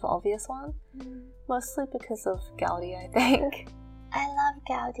was sort of an obvious one, mostly because of Gaudi, I think. I love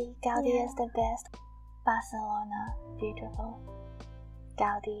Gaudi. Gaudi is the best. Barcelona, beautiful.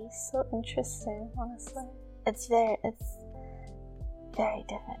 Gaudi, so interesting, honestly. It's very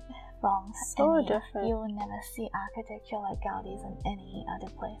different from different. You will never see architecture like Gaudi's in any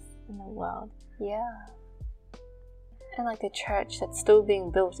other place in the world. Yeah. And like the church that's still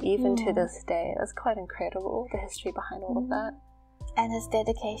being built even to this day. That's quite incredible, the history behind all of that. And his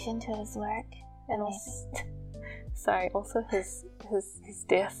dedication to his work. And also, Sorry, also his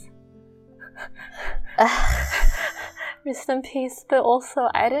death. Rest in peace. But also,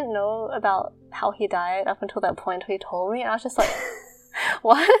 I didn't know about how he died up until that point he told me. And I was just like,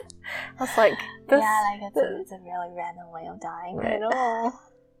 what? I was like, this... Yeah, like it's a really random way of dying. I know.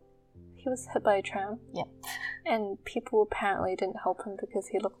 He was hit by a tram. Yep. And people apparently didn't help him because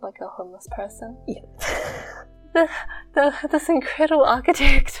he looked like a homeless person. Yep. This incredible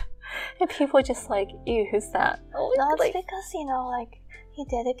architect. And people are just like, ew, who's that? Oh, no, it's because, you know, like, he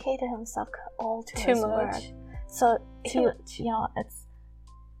dedicated himself all to his work. So, you know, it's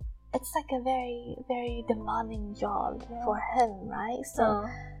like a very, very demanding job for him, right?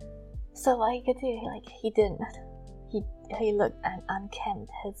 So what he could do, like, he didn't. He looked unkempt.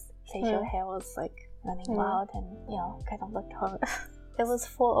 His facial hair was, like, running wild and, you know, kind of looked homeless. It was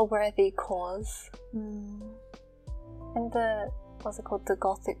for a worthy cause. Mm. And what's it called? The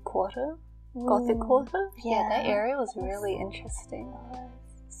Gothic Quarter? Gothic Quarter? Yeah, that area was really interesting.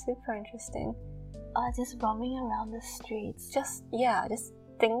 Super interesting. Just roaming around the streets. Just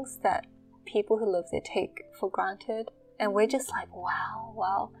things that people who live there take for granted. And we're just like,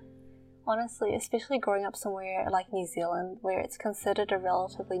 wow. Honestly, especially growing up somewhere like New Zealand, where it's considered a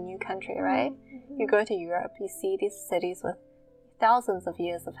relatively new country, right? Mm-hmm. You go to Europe, you see these cities with thousands of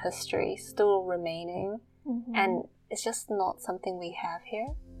years of history still remaining. Mm-hmm. And it's just not something we have here.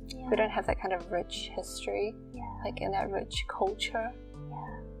 Yeah. We don't have that kind of rich history, like in that rich culture.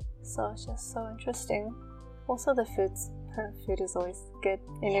 Yeah. So it's just so interesting. Also, the food is always good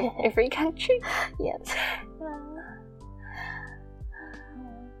in every country. Yes.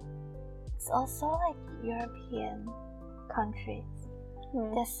 It's also like European countries.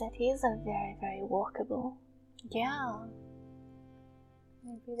 The cities are very, very walkable. Yeah.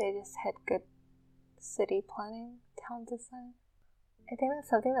 Maybe they just had good city planning, town design. I think that's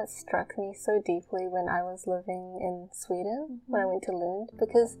something that struck me so deeply when I was living in Sweden, when I went to Lund,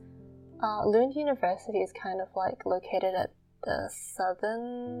 because Lund University is kind of like located at the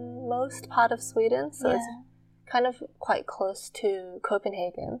southernmost part of Sweden, so it's kind of quite close to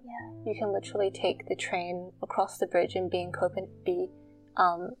Copenhagen. You can literally take the train across the bridge and be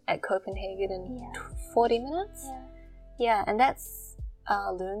at Copenhagen in 40 minutes. And that's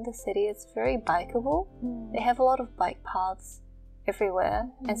Lund, the city. It's very bikeable. They have a lot of bike paths everywhere,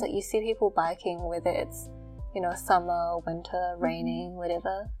 and so you see people biking, whether it's, you know, summer, winter, raining,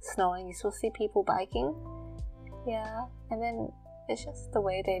 whatever, snowing, you still see people biking. And then it's just the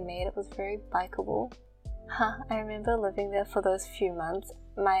way they made it was very bikeable. I remember living there for those few months.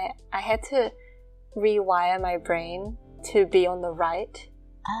 I had to rewire my brain to be on the right,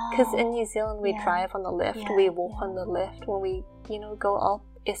 because in New Zealand we drive on the left, we walk on the left. When we, you know, go up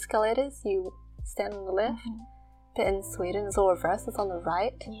escalators, you stand on the left. But in Sweden it's all reversed, it's on the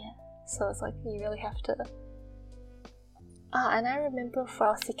right. So it's like you really have to. And I remember for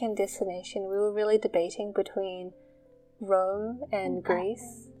our second destination we were really debating between Rome and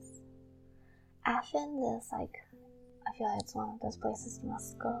Greece. Athens is like, I feel like it's one of those places you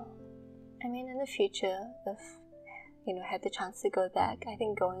must go. I mean, in the future, if, you know, had the chance to go back, I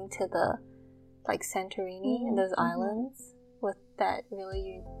think going to the, like, Santorini and those islands with that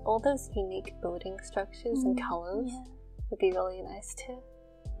really, all those unique building structures and colors would be really nice too.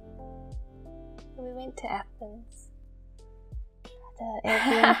 We went to Athens. The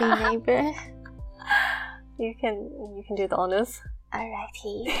Airbnb neighbor. You can do the honors.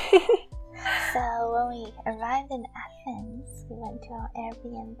 Alrighty. So when we arrived in Athens, we went to our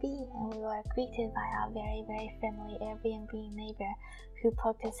Airbnb and we were greeted by our very, very friendly Airbnb neighbor who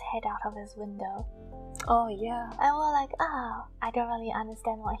poked his head out of his window. Oh yeah. And we're like, I don't really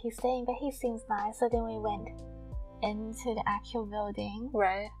understand what he's saying, but he seems nice. So then we went into the actual building,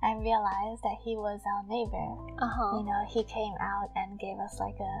 and realized that he was our neighbor. You know, he came out and gave us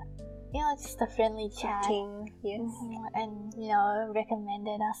like a, you know, just a friendly chat. And, you know,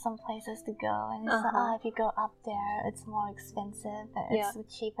 recommended us some places to go. And it's like, if you go up there, it's more expensive, but it's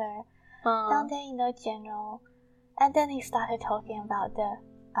cheaper. Down there, you know, general. And then he started talking about the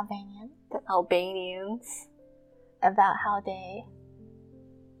Albanians. About how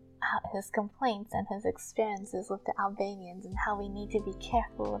his complaints and his experiences with the Albanians and how we need to be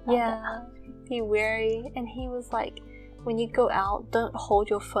careful about that. Be wary. And he was like, when you go out, don't hold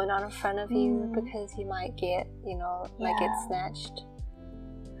your phone out in front of you because you might get, might get snatched.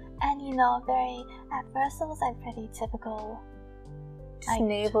 And, you know, at first it was like pretty typical. Just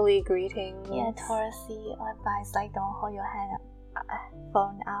neighborly greetings. Yeah, touristy advice, like don't hold your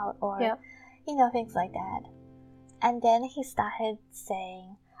phone out or, you know, things like that. And then he started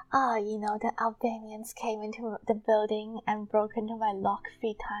saying, the Albanians came into the building and broke into my lock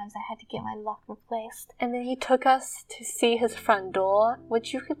 3 times. I had to get my lock replaced. And then he took us to see his front door,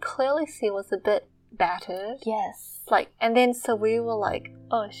 which you could clearly see was a bit battered. Yes. And then so we were like,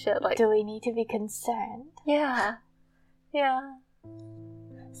 oh shit, do we need to be concerned? Yeah. Yeah.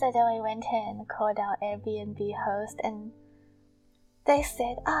 So then we went in, called our Airbnb host, and they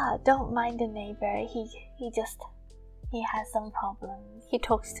said, don't mind the neighbor. He has some problems. He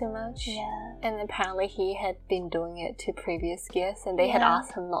talks too much. Yeah. And apparently he had been doing it to previous guests, and they had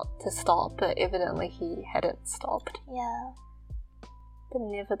asked him not to stop, but evidently he hadn't stopped. Yeah. But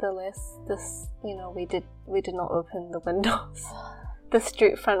nevertheless, this, we did not open the windows, the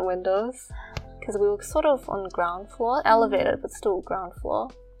street front windows, because we were sort of on ground floor, elevated, but still ground floor.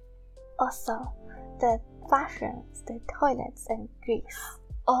 Also, the bathrooms, the toilets, and grease.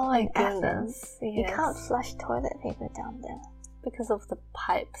 Oh my goodness! Yes. You can't flush toilet paper down there because of the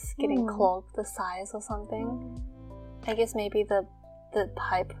pipes getting clogged, the size or something. I guess maybe the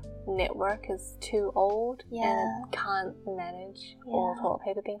pipe network is too old and it can't manage all toilet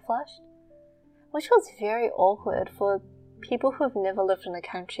paper being flushed, which was very awkward for people who've never lived in a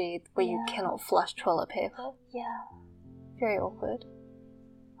country where you cannot flush toilet paper. Yeah. Very awkward.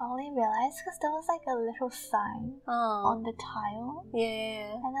 I only realized because there was like a little sign on the tile.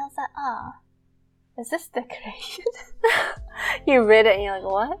 Yeah. And I was like, is this decoration? You read it and you're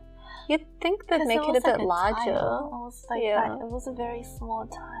like, what? You'd think they'd make it a bit larger. Tile. It was like that. It was a very small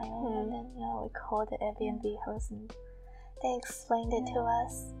tile. And then, we called the Airbnb host and they explained it to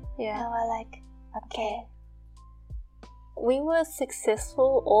us. Yeah. And we're like, okay. We were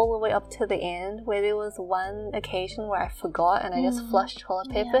successful all the way up to the end, where there was one occasion where I forgot and I just flushed toilet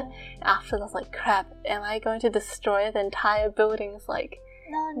paper. After that, I was like, crap, am I going to destroy the entire building? It's like,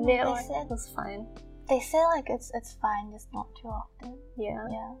 no, they said it was fine. They said like it's fine, just not too often. Yeah.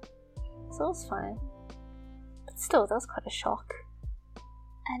 Yeah. So it was fine. But still, that was quite a shock.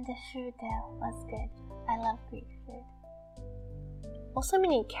 And the food there was good. I love Greek food. Also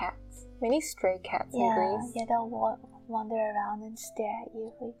many cats. Many stray cats in Greece. Yeah, they'll wander around and stare at you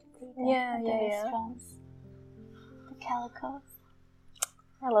at the restaurants. The calicos.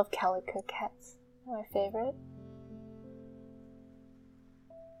 I love calico cats. They're my favorite.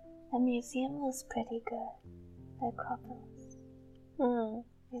 The museum was pretty good. The Acropolis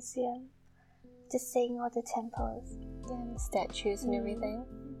Museum. Just seeing all the temples. Yeah, and the statues and everything.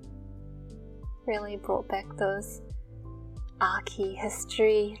 Really brought back those Archi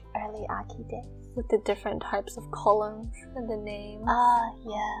history. Early Archi days. With the different types of columns and the names.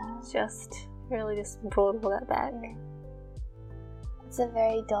 Just brought all that back. Yeah. It's a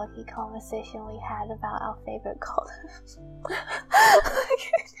very doggy conversation we had about our favorite columns.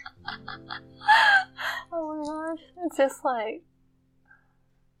 Oh my gosh. It's just like,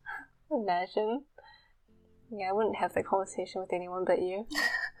 imagine. Yeah, I wouldn't have that conversation with anyone but you.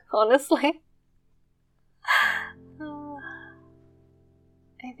 Honestly.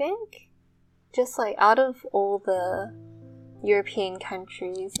 I think just like out of all the European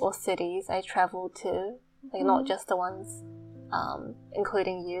countries or cities I traveled to, like not just the ones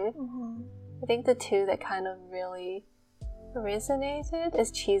including you, I think the two that kind of really resonated,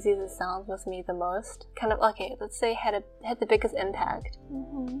 as cheesy as it sounds, with me the most, kind of, okay, let's say had the biggest impact,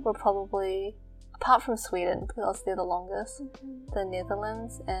 were probably, apart from Sweden because I was there the longest, the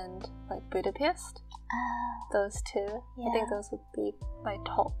Netherlands and like Budapest. Those two. I think those would be my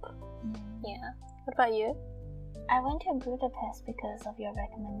top. Yeah. What about you? I went to Budapest because of your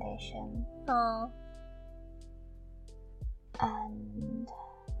recommendation. Oh. And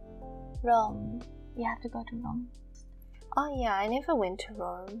Rome. You have to go to Rome. Oh yeah, I never went to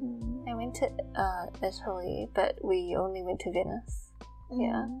Rome. I went to Italy, but we only went to Venice.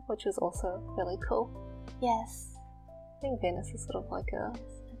 Yeah, which was also really cool. Yes. I think Venice is sort of like a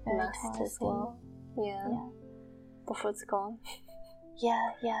must as well. Yeah. Before it's gone.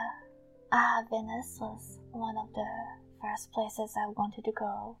 Yeah. Venice was one of the first places I wanted to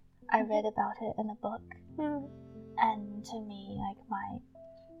go. I read about it in a book. And to me, like my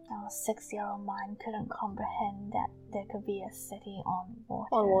 6-year-old mind couldn't comprehend that there could be a city on water.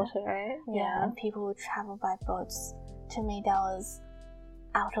 On water, right? Yeah, and people would travel by boats. To me, that was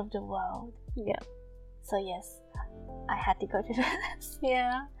out of the world. Yeah. So yes, I had to go to Venice.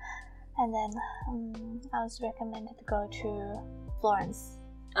 Yeah. And then I was recommended to go to Florence.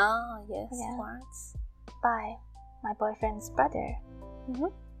 Oh, yes, Florence. By my boyfriend's brother.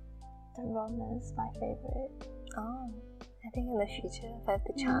 The Rome is my favorite. Oh, I think in the future, if I have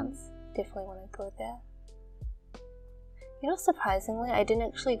the chance, definitely want to go there. You know, surprisingly, I didn't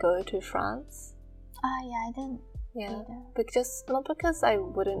actually go to France. Yeah, I didn't. Yeah, either. but just not because I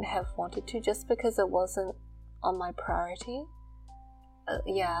wouldn't have wanted to, just because it wasn't on my priority.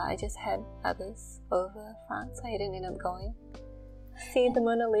 I just had others over France, so I didn't end up going. See the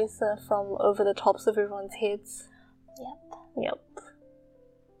Mona Lisa from over the tops of everyone's heads. Yep.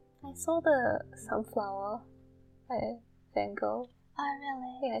 I saw the sunflower by Van Gogh. Oh,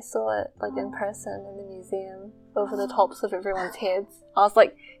 really? Yeah, I saw it like in person in the museum over the tops of everyone's heads. I was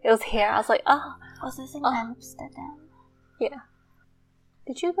like, it was here. I was like, Was this in Amsterdam? Yeah.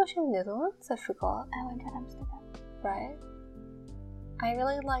 Did you go to the Netherlands? I forgot. I went to Amsterdam. Right. I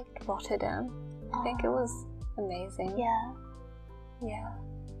really liked Rotterdam. I think it was amazing. Yeah.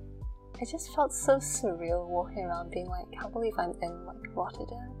 I just felt so surreal walking around being like, can't believe I'm in like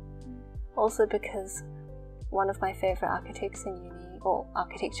Rotterdam. Also because one of my favourite architects in uni, or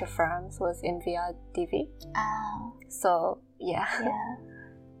architecture firms, was MVRDV. So, yeah.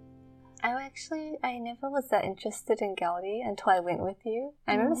 I never was that interested in Gaudi until I went with you.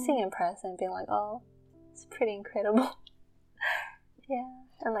 I remember seeing it in person and being like, oh, it's pretty incredible. Yeah.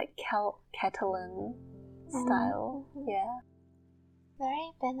 And like Catalan style. Yeah.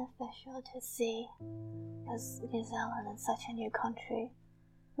 Very beneficial to see, because New Zealand is such a new country.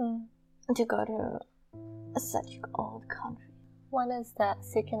 To go to such an old country. One is that.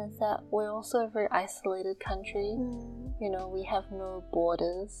 Second is that we're also a very isolated country. You know, we have no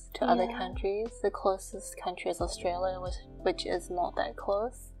borders to other countries. The closest country is Australia, which is not that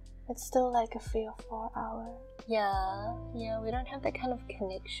close. It's still like a 3 or 4 hour. Yeah, we don't have that kind of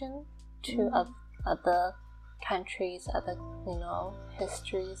connection to other countries, other,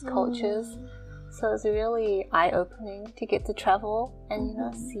 histories, cultures. So it's really eye-opening to get to travel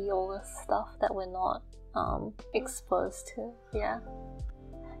and, see all this stuff that we're not exposed to. Yeah,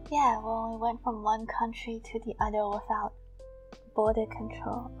 when we went from one country to the other without border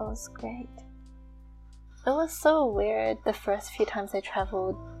control, it was great. It was so weird the first few times I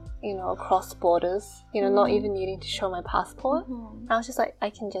traveled, across borders, not even needing to show my passport. I was just like, I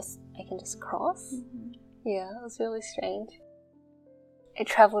can just cross. Yeah, it was really strange. I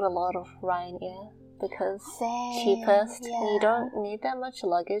traveled a lot of Ryanair because cheapest. And you don't need that much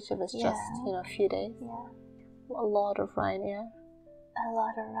luggage if it's just, a few days. A lot of Ryanair.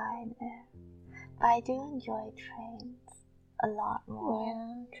 But I do enjoy trains a lot more.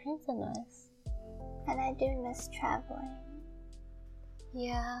 Yeah, trains are nice. And I do miss traveling.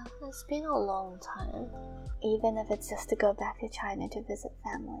 Yeah, it's been a long time. Even if it's just to go back to China to visit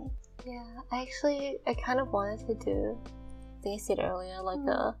family. Yeah, I kind of wanted to do, I think I said earlier, like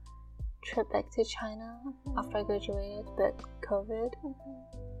a trip back to China after I graduated, but COVID.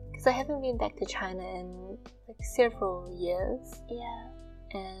 Because I haven't been back to China in like several years. Yeah.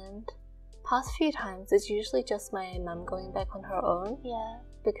 And past few times, it's usually just my mum going back on her own. Yeah.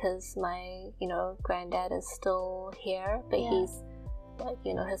 Because my, granddad is still here, but he's like,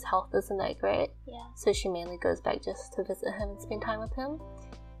 his health isn't that great. Yeah. So she mainly goes back just to visit him and spend time with him.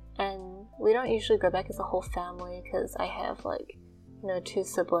 And we don't usually go back as a whole family because I have like, 2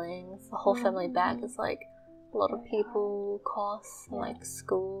 siblings. The whole family back is like a lot of people, costs, and like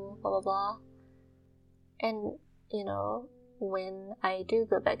school, blah blah blah. And when I do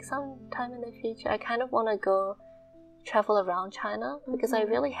go back sometime in the future, I kind of want to go travel around China because I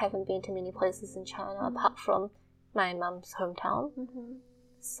really haven't been to many places in China apart from my mum's hometown.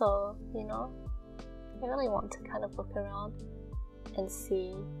 So, I really want to kind of look around and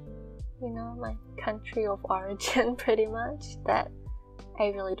see, my country of origin pretty much, that I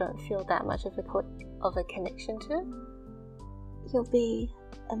really don't feel that much of a connection to. You'll be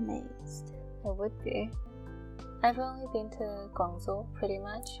amazed. I would be. I've only been to Guangzhou pretty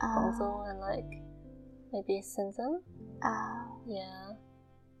much. Guangzhou and like maybe Shenzhen. Yeah.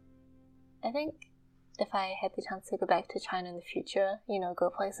 I think if I had the chance to go back to China in the future, go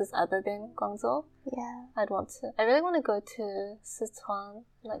places other than Guangzhou, I'd want to. I really want to go to Sichuan,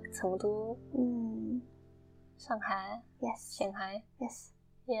 like Chengdu, Shanghai, Shanghai.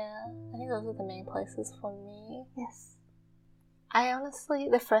 Yeah, I think those are the main places for me. I honestly,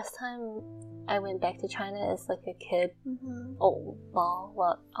 the first time I went back to China as like a kid, I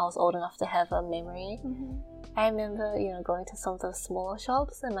was old enough to have a memory. I remember, going to some of those smaller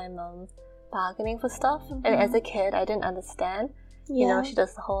shops and my mum bargaining for stuff. And as a kid, I didn't understand. She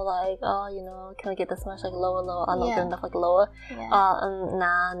does the whole like, can we get this much, like lower, I'm not good enough, like lower.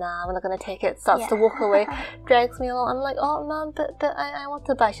 Nah, we're not gonna take it. Starts to walk away, drags me along. I'm like, oh mum, but I want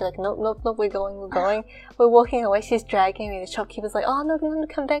to buy. She's like, nope, we're going. We're walking away. She's dragging me. The shopkeeper's like, oh no,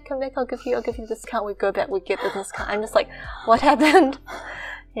 come back. I'll give you a discount. We go back. We get the discount. I'm just like, what happened?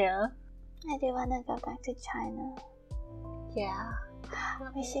 Yeah. I do want to go back to China. Yeah.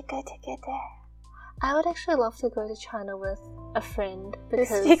 We should go together. I would actually love to go to China with a friend Who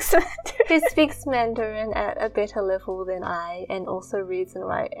because speaks Mandarin? who speaks Mandarin at a better level than I, and also reads and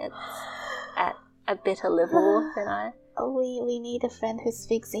writes at a better level than I. We need a friend who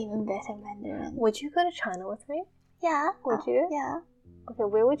speaks even better Mandarin. Would you go to China with me? Yeah. Would you? Yeah. Okay,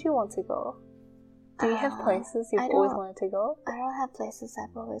 where would you want to go? Do you have places you've always wanted to go? I don't have places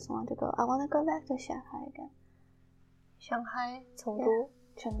I've always wanted to go. I want to go back to Shanghai again. Shanghai, Chengdu.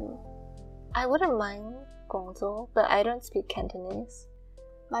 Yeah. Chengdu. I wouldn't mind Guangzhou, but I don't speak Cantonese.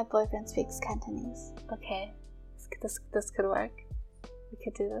 My boyfriend speaks Cantonese. Okay, this could work. We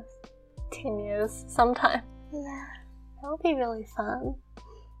could do this. 10 years, sometime. Yeah. That would be really fun.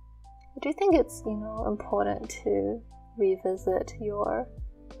 I do think it's, important to revisit your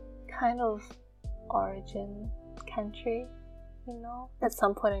kind of origin country, at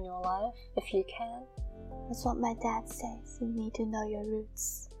some point in your life, if you can. That's what my dad says. You need to know your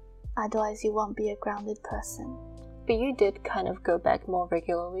roots. Otherwise, you won't be a grounded person. But you did kind of go back more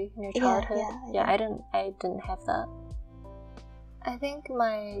regularly in your childhood. Yeah, I didn't have that. I think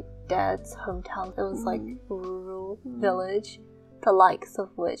my dad's hometown, it was like rural village, the likes of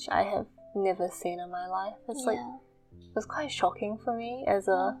which I have never seen in my life. It's like, it was quite shocking for me as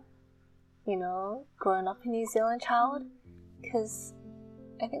a, growing up in New Zealand child, because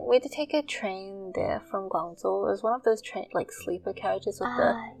I think we had to take a train there from Guangzhou. It was one of those like sleeper carriages with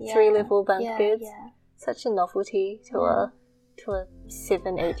the 3-level bunk beds. Yeah. Such a novelty to a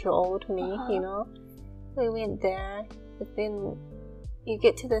 7-8-year-old me, We went there, but then you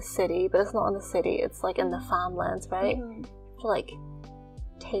get to the city, but it's not in the city, it's like in the farmlands, right? To like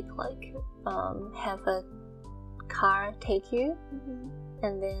take have a car take you,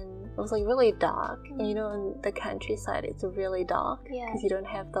 and then it was like really dark, and in the countryside it's really dark because you don't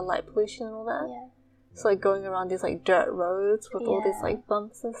have the light pollution and all that. So like going around these like dirt roads with all these like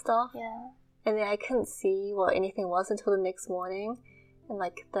bumps and stuff, and then I couldn't see what anything was until the next morning. And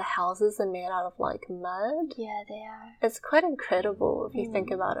like the houses are made out of like mud. Yeah, they are. It's quite incredible if you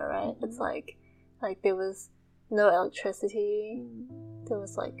think about it, right? It's like there was no electricity. There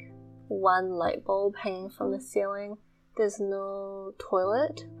was like one light bulb hanging from the ceiling. There's no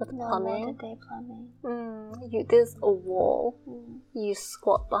toilet with plumbing. No modern-day plumbing. There's a wall. You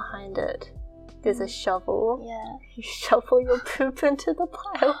squat behind it. There's a shovel. Yeah. You shovel your poop into the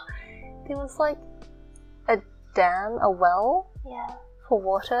pile. There was like a dam, a well. Yeah. For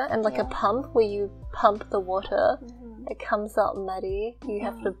water, and like a pump where you pump the water. It comes out muddy. You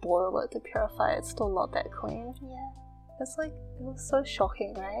have to boil it to purify it. It's still not that clean. Yeah. It's like, it was so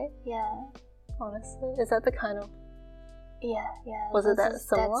shocking, right? Yeah. Honestly. Is that the kind of... Yeah. Was it that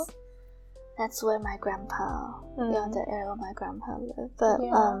similar? That's where my grandpa, the area my grandpa lived. But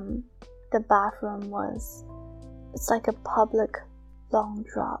the bathroom it's like a public long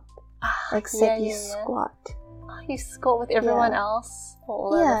drop. Except you squat. You squat with everyone else, or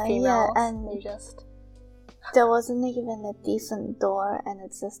all the females, and you just... There wasn't even a decent door, and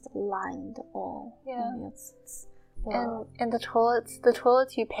it's just lined all. And the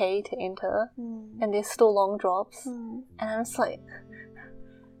toilets you pay to enter, and there's still long drops, and I'm just like,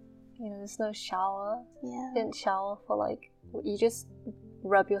 there's no shower. You didn't shower for like, you just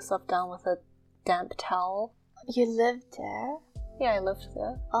rub yourself down with a damp towel. You lived there? Yeah, I lived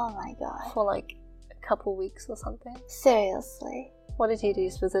there. Oh my god. For like couple weeks or something. Seriously? What did you do?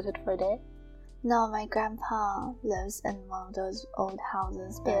 Just visited for a day? No, my grandpa lives in one of those old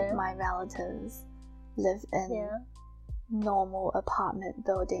houses, but my relatives live in normal apartment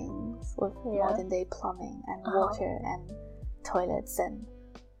buildings with modern day plumbing and water and toilets and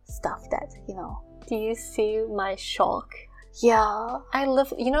stuff that, Do you see my shock? Yeah. I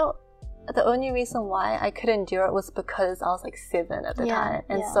live, the only reason why I could endure it was because I was like 7 at the time.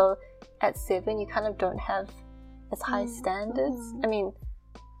 And so at 7, you kind of don't have as high standards. I mean,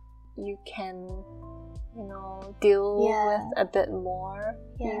 you can, deal with a bit more.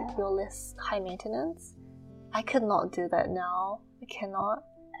 You're less high maintenance. I could not do that now. I cannot.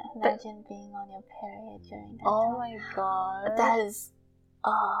 Imagine being on your period during that Oh time. my god. That is...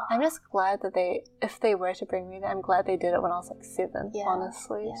 I'm just glad that if they were to bring me there, I'm glad they did it when I was like 7,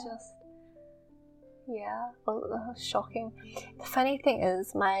 honestly. It's just... shocking. The funny thing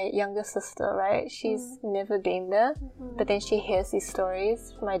is, my younger sister, right, she's never been there, but then she hears these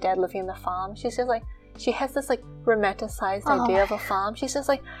stories from my dad living in the farm. She's just like, she has this like romanticized idea of a farm. She's just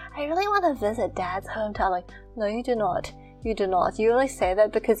like, I really want to visit Dad's hometown. Like, no, you do not. You do not. You only say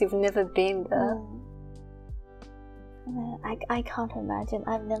that because you've never been there. I can't imagine.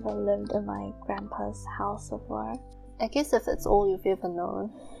 I've never lived in my grandpa's house before. I guess if it's all you've ever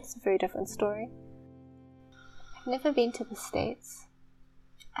known, it's a very different story. I've never been to the States.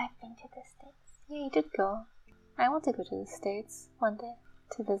 I've been to the States. Yeah, you did go. I want to go to the States one day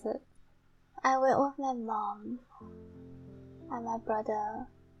to visit. I went with my mom and my brother,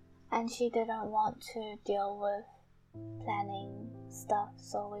 and she didn't want to deal with planning stuff,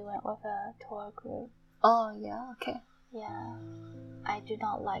 so we went with a tour group. Oh, yeah, okay. Yeah, I do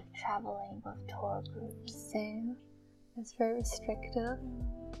not like traveling with tour groups. Same. It's very restrictive.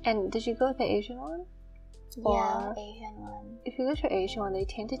 And did you go with the Asian one? Yeah, Or Asian one. if you go to Asian one, they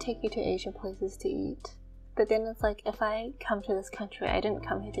tend to take you to Asian places to eat. But then it's like, if I come to this country, I didn't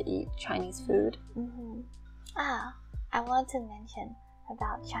come here to eat Chinese food. I want to mention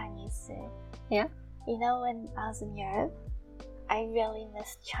about Chinese food. Yeah? You know, when I was in Europe, I really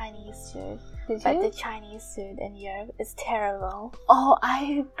missed Chinese food. Did you? The Chinese food in Europe is terrible. Oh,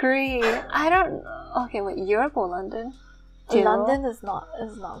 I agree. I don't... Okay, wait, Europe or London? General? London is not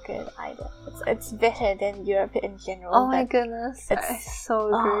good either. It's better than Europe in general. Oh my goodness, I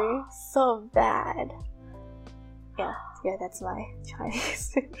so agree. So bad. Yeah, that's my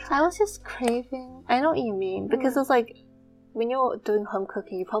Chinese food. I was just craving... I know what you mean, because it's like, when you're doing home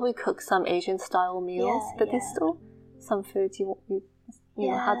cooking, you probably cook some Asian style meals, but there's still some foods you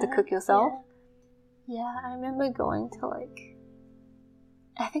know how to cook yourself. Yeah, I remember going to like,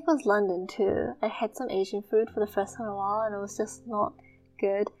 I think it was London too. I had some Asian food for the first time in a while, and it was just not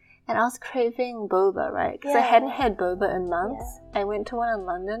good. And I was craving boba, right? Because I hadn't had boba in months. I went to one in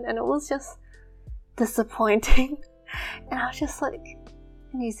London, and it was just disappointing. And I was just like,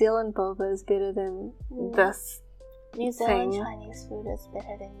 New Zealand boba is better than this. New Zealand Chinese food is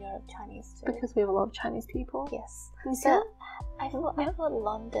better than Europe Chinese food. Because we have a lot of Chinese people. Yes. But I thought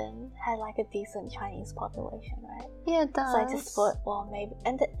London had like a decent Chinese population, right? Yeah, it does. So I just thought, well, maybe...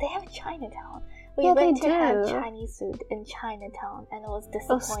 And they have Chinatown. We went to have Chinese food in Chinatown, and it was disappointing.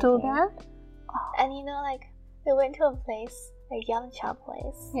 It was still bad? Oh. And you know, like, we went to a place, a yumcha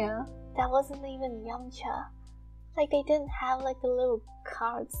place. Yeah. That wasn't even yumcha. Like, they didn't have like the little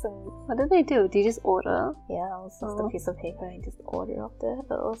cards and... What did they do? Did you just order? Yeah, it was just a piece of paper and just order up there. It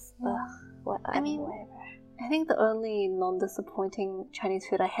was... whatever. I think the only non-disappointing Chinese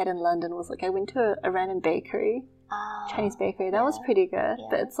food I had in London was like, I went to a random bakery. Chinese bakery. That was pretty good. Yeah.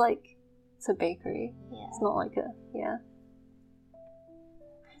 But it's like, it's a bakery. Yeah. It's not like a... Yeah.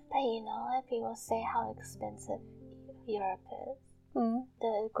 But you know, like, people say how expensive Europe is.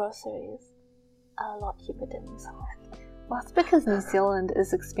 The groceries are a lot cheaper than New Zealand. Well, that's because New Zealand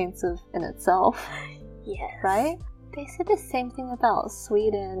is expensive in itself. Yes. Right? They said the same thing about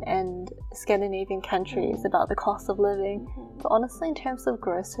Sweden and Scandinavian countries about the cost of living. But honestly, in terms of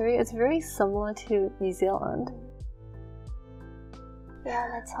grocery, it's very similar to New Zealand. Yeah,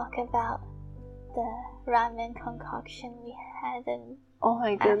 let's talk about the ramen concoction we had in Oh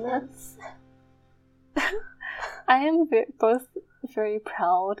my goodness. I am both very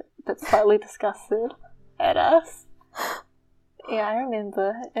proud but slightly disgusted at us. Yeah, I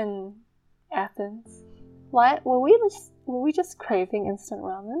remember in Athens. Why were we just craving instant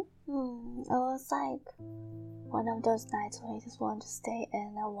ramen? It was like one of those nights where you just want to stay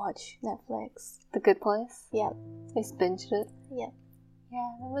in and watch Netflix. The Good Place? Yep. We binged it. Yep. Yeah,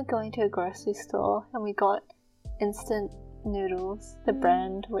 I remember going to a grocery store and we got instant noodles, the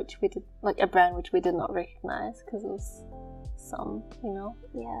brand which we did, like a brand which we did not recognize because it was some, you know.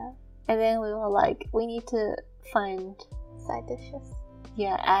 Yeah. And then we were like, we need to find side dishes.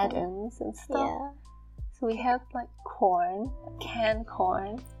 Yeah, add-ins and stuff. Yeah. So we had like corn, canned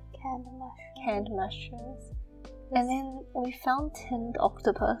canned mushrooms, and then we found tinned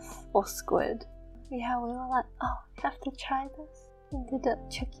octopus or squid. Yeah, we were like, oh, we have to try this. We did it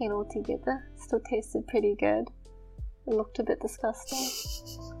chicken all together. Still tasted pretty good. It looked a bit disgusting.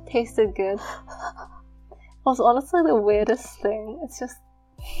 Tasted good. It was honestly the weirdest thing. It's just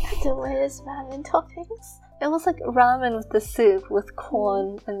the weirdest ramen toppings. It was like ramen with the soup with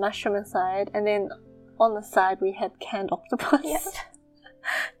corn and mushroom inside, and then on the side we had canned octopus. Yes.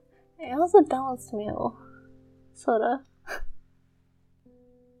 It was a balanced meal, sorta.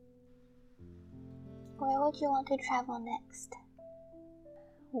 Where would you want to travel next?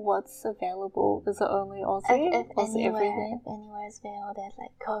 What's available? Is it only Aussie? If anywhere is available that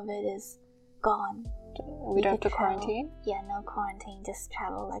like COVID is gone. We don't have to quarantine? Yeah, no quarantine, just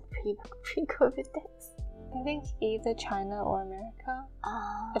travel like pre-COVID days. I think either China or America.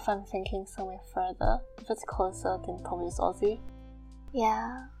 If I'm thinking somewhere further. If it's closer, then probably it's Aussie.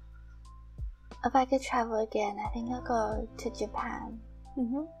 Yeah. If I could travel again, I think I'll go to Japan.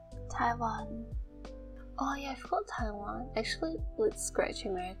 Taiwan. Oh yeah, I forgot Taiwan. Actually, let's scratch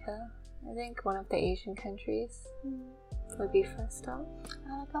America. I think one of the Asian countries would be first up. I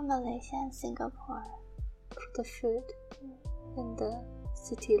want to go Malaysia and Singapore. For the food and the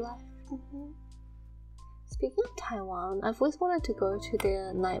city life. Speaking of Taiwan, I've always wanted to go to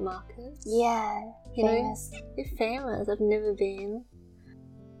their night markets. Yeah, You famous. know, they're famous. I've never been.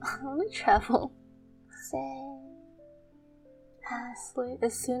 I want to travel. Same. Honestly,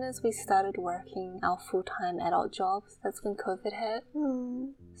 as soon as we started working our full-time adult jobs, that's when COVID hit.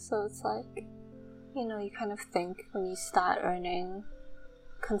 So it's like, you know, you kind of think when you start earning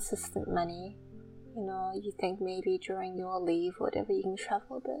consistent money, you know, you think maybe during your leave or whatever you can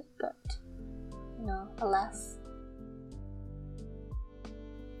travel a bit, but, you know, alas.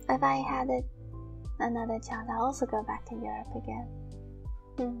 If I had another chance, I'll also go back to Europe again.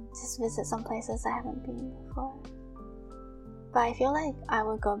 Just visit some places I haven't been before. But I feel like I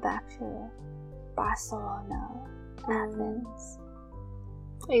would go back to Barcelona, Athens.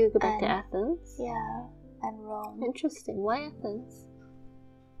 Oh, you would go back to Athens? Yeah, and Rome. Interesting. Why Athens?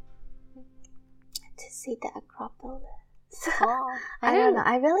 To see the Acropolis. Oh, I don't know.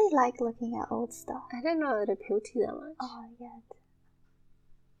 I really like looking at old stuff. I didn't know it appealed to you that much. Oh, yeah.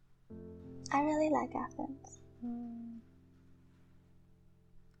 I really like Athens.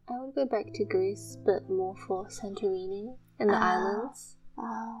 I would go back to Greece, but more for Santorini and the islands.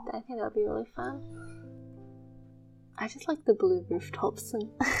 I think that would be really fun. I just like the blue rooftops and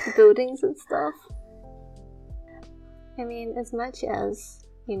buildings and stuff. I mean, as much as,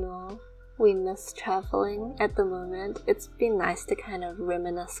 you know, we miss traveling at the moment, it's been nice to kind of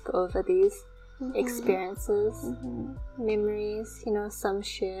reminisce over these experiences, memories, you know, some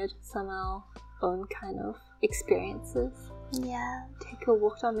shared, some our own kind of experiences. Yeah. Take a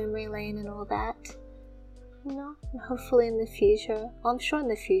walk down memory lane and all that. You know, and hopefully in the future, I'm sure in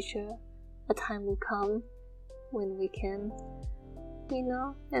the future, a time will come when we can, you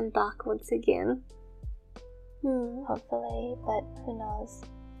know, embark once again. Hopefully, but who knows?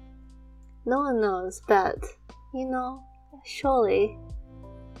 No one knows, but, you know, surely.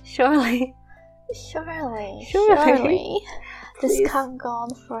 This can't go on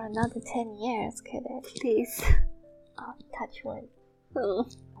for another 10 years, could it? Please. Oh, touch wood. Oh.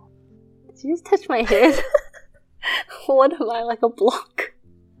 Did you just touch my head? What am I, like a block?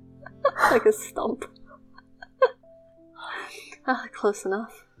 Like a stump? Close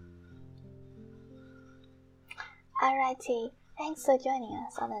enough. Alrighty, thanks for joining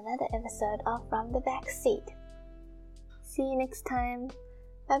us on another episode of From the Back Seat. See you next time.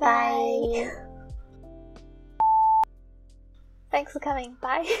 Bye-bye. Thanks for coming.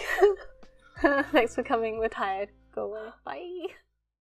 Bye. Thanks for coming. We're tired. Go away. Bye.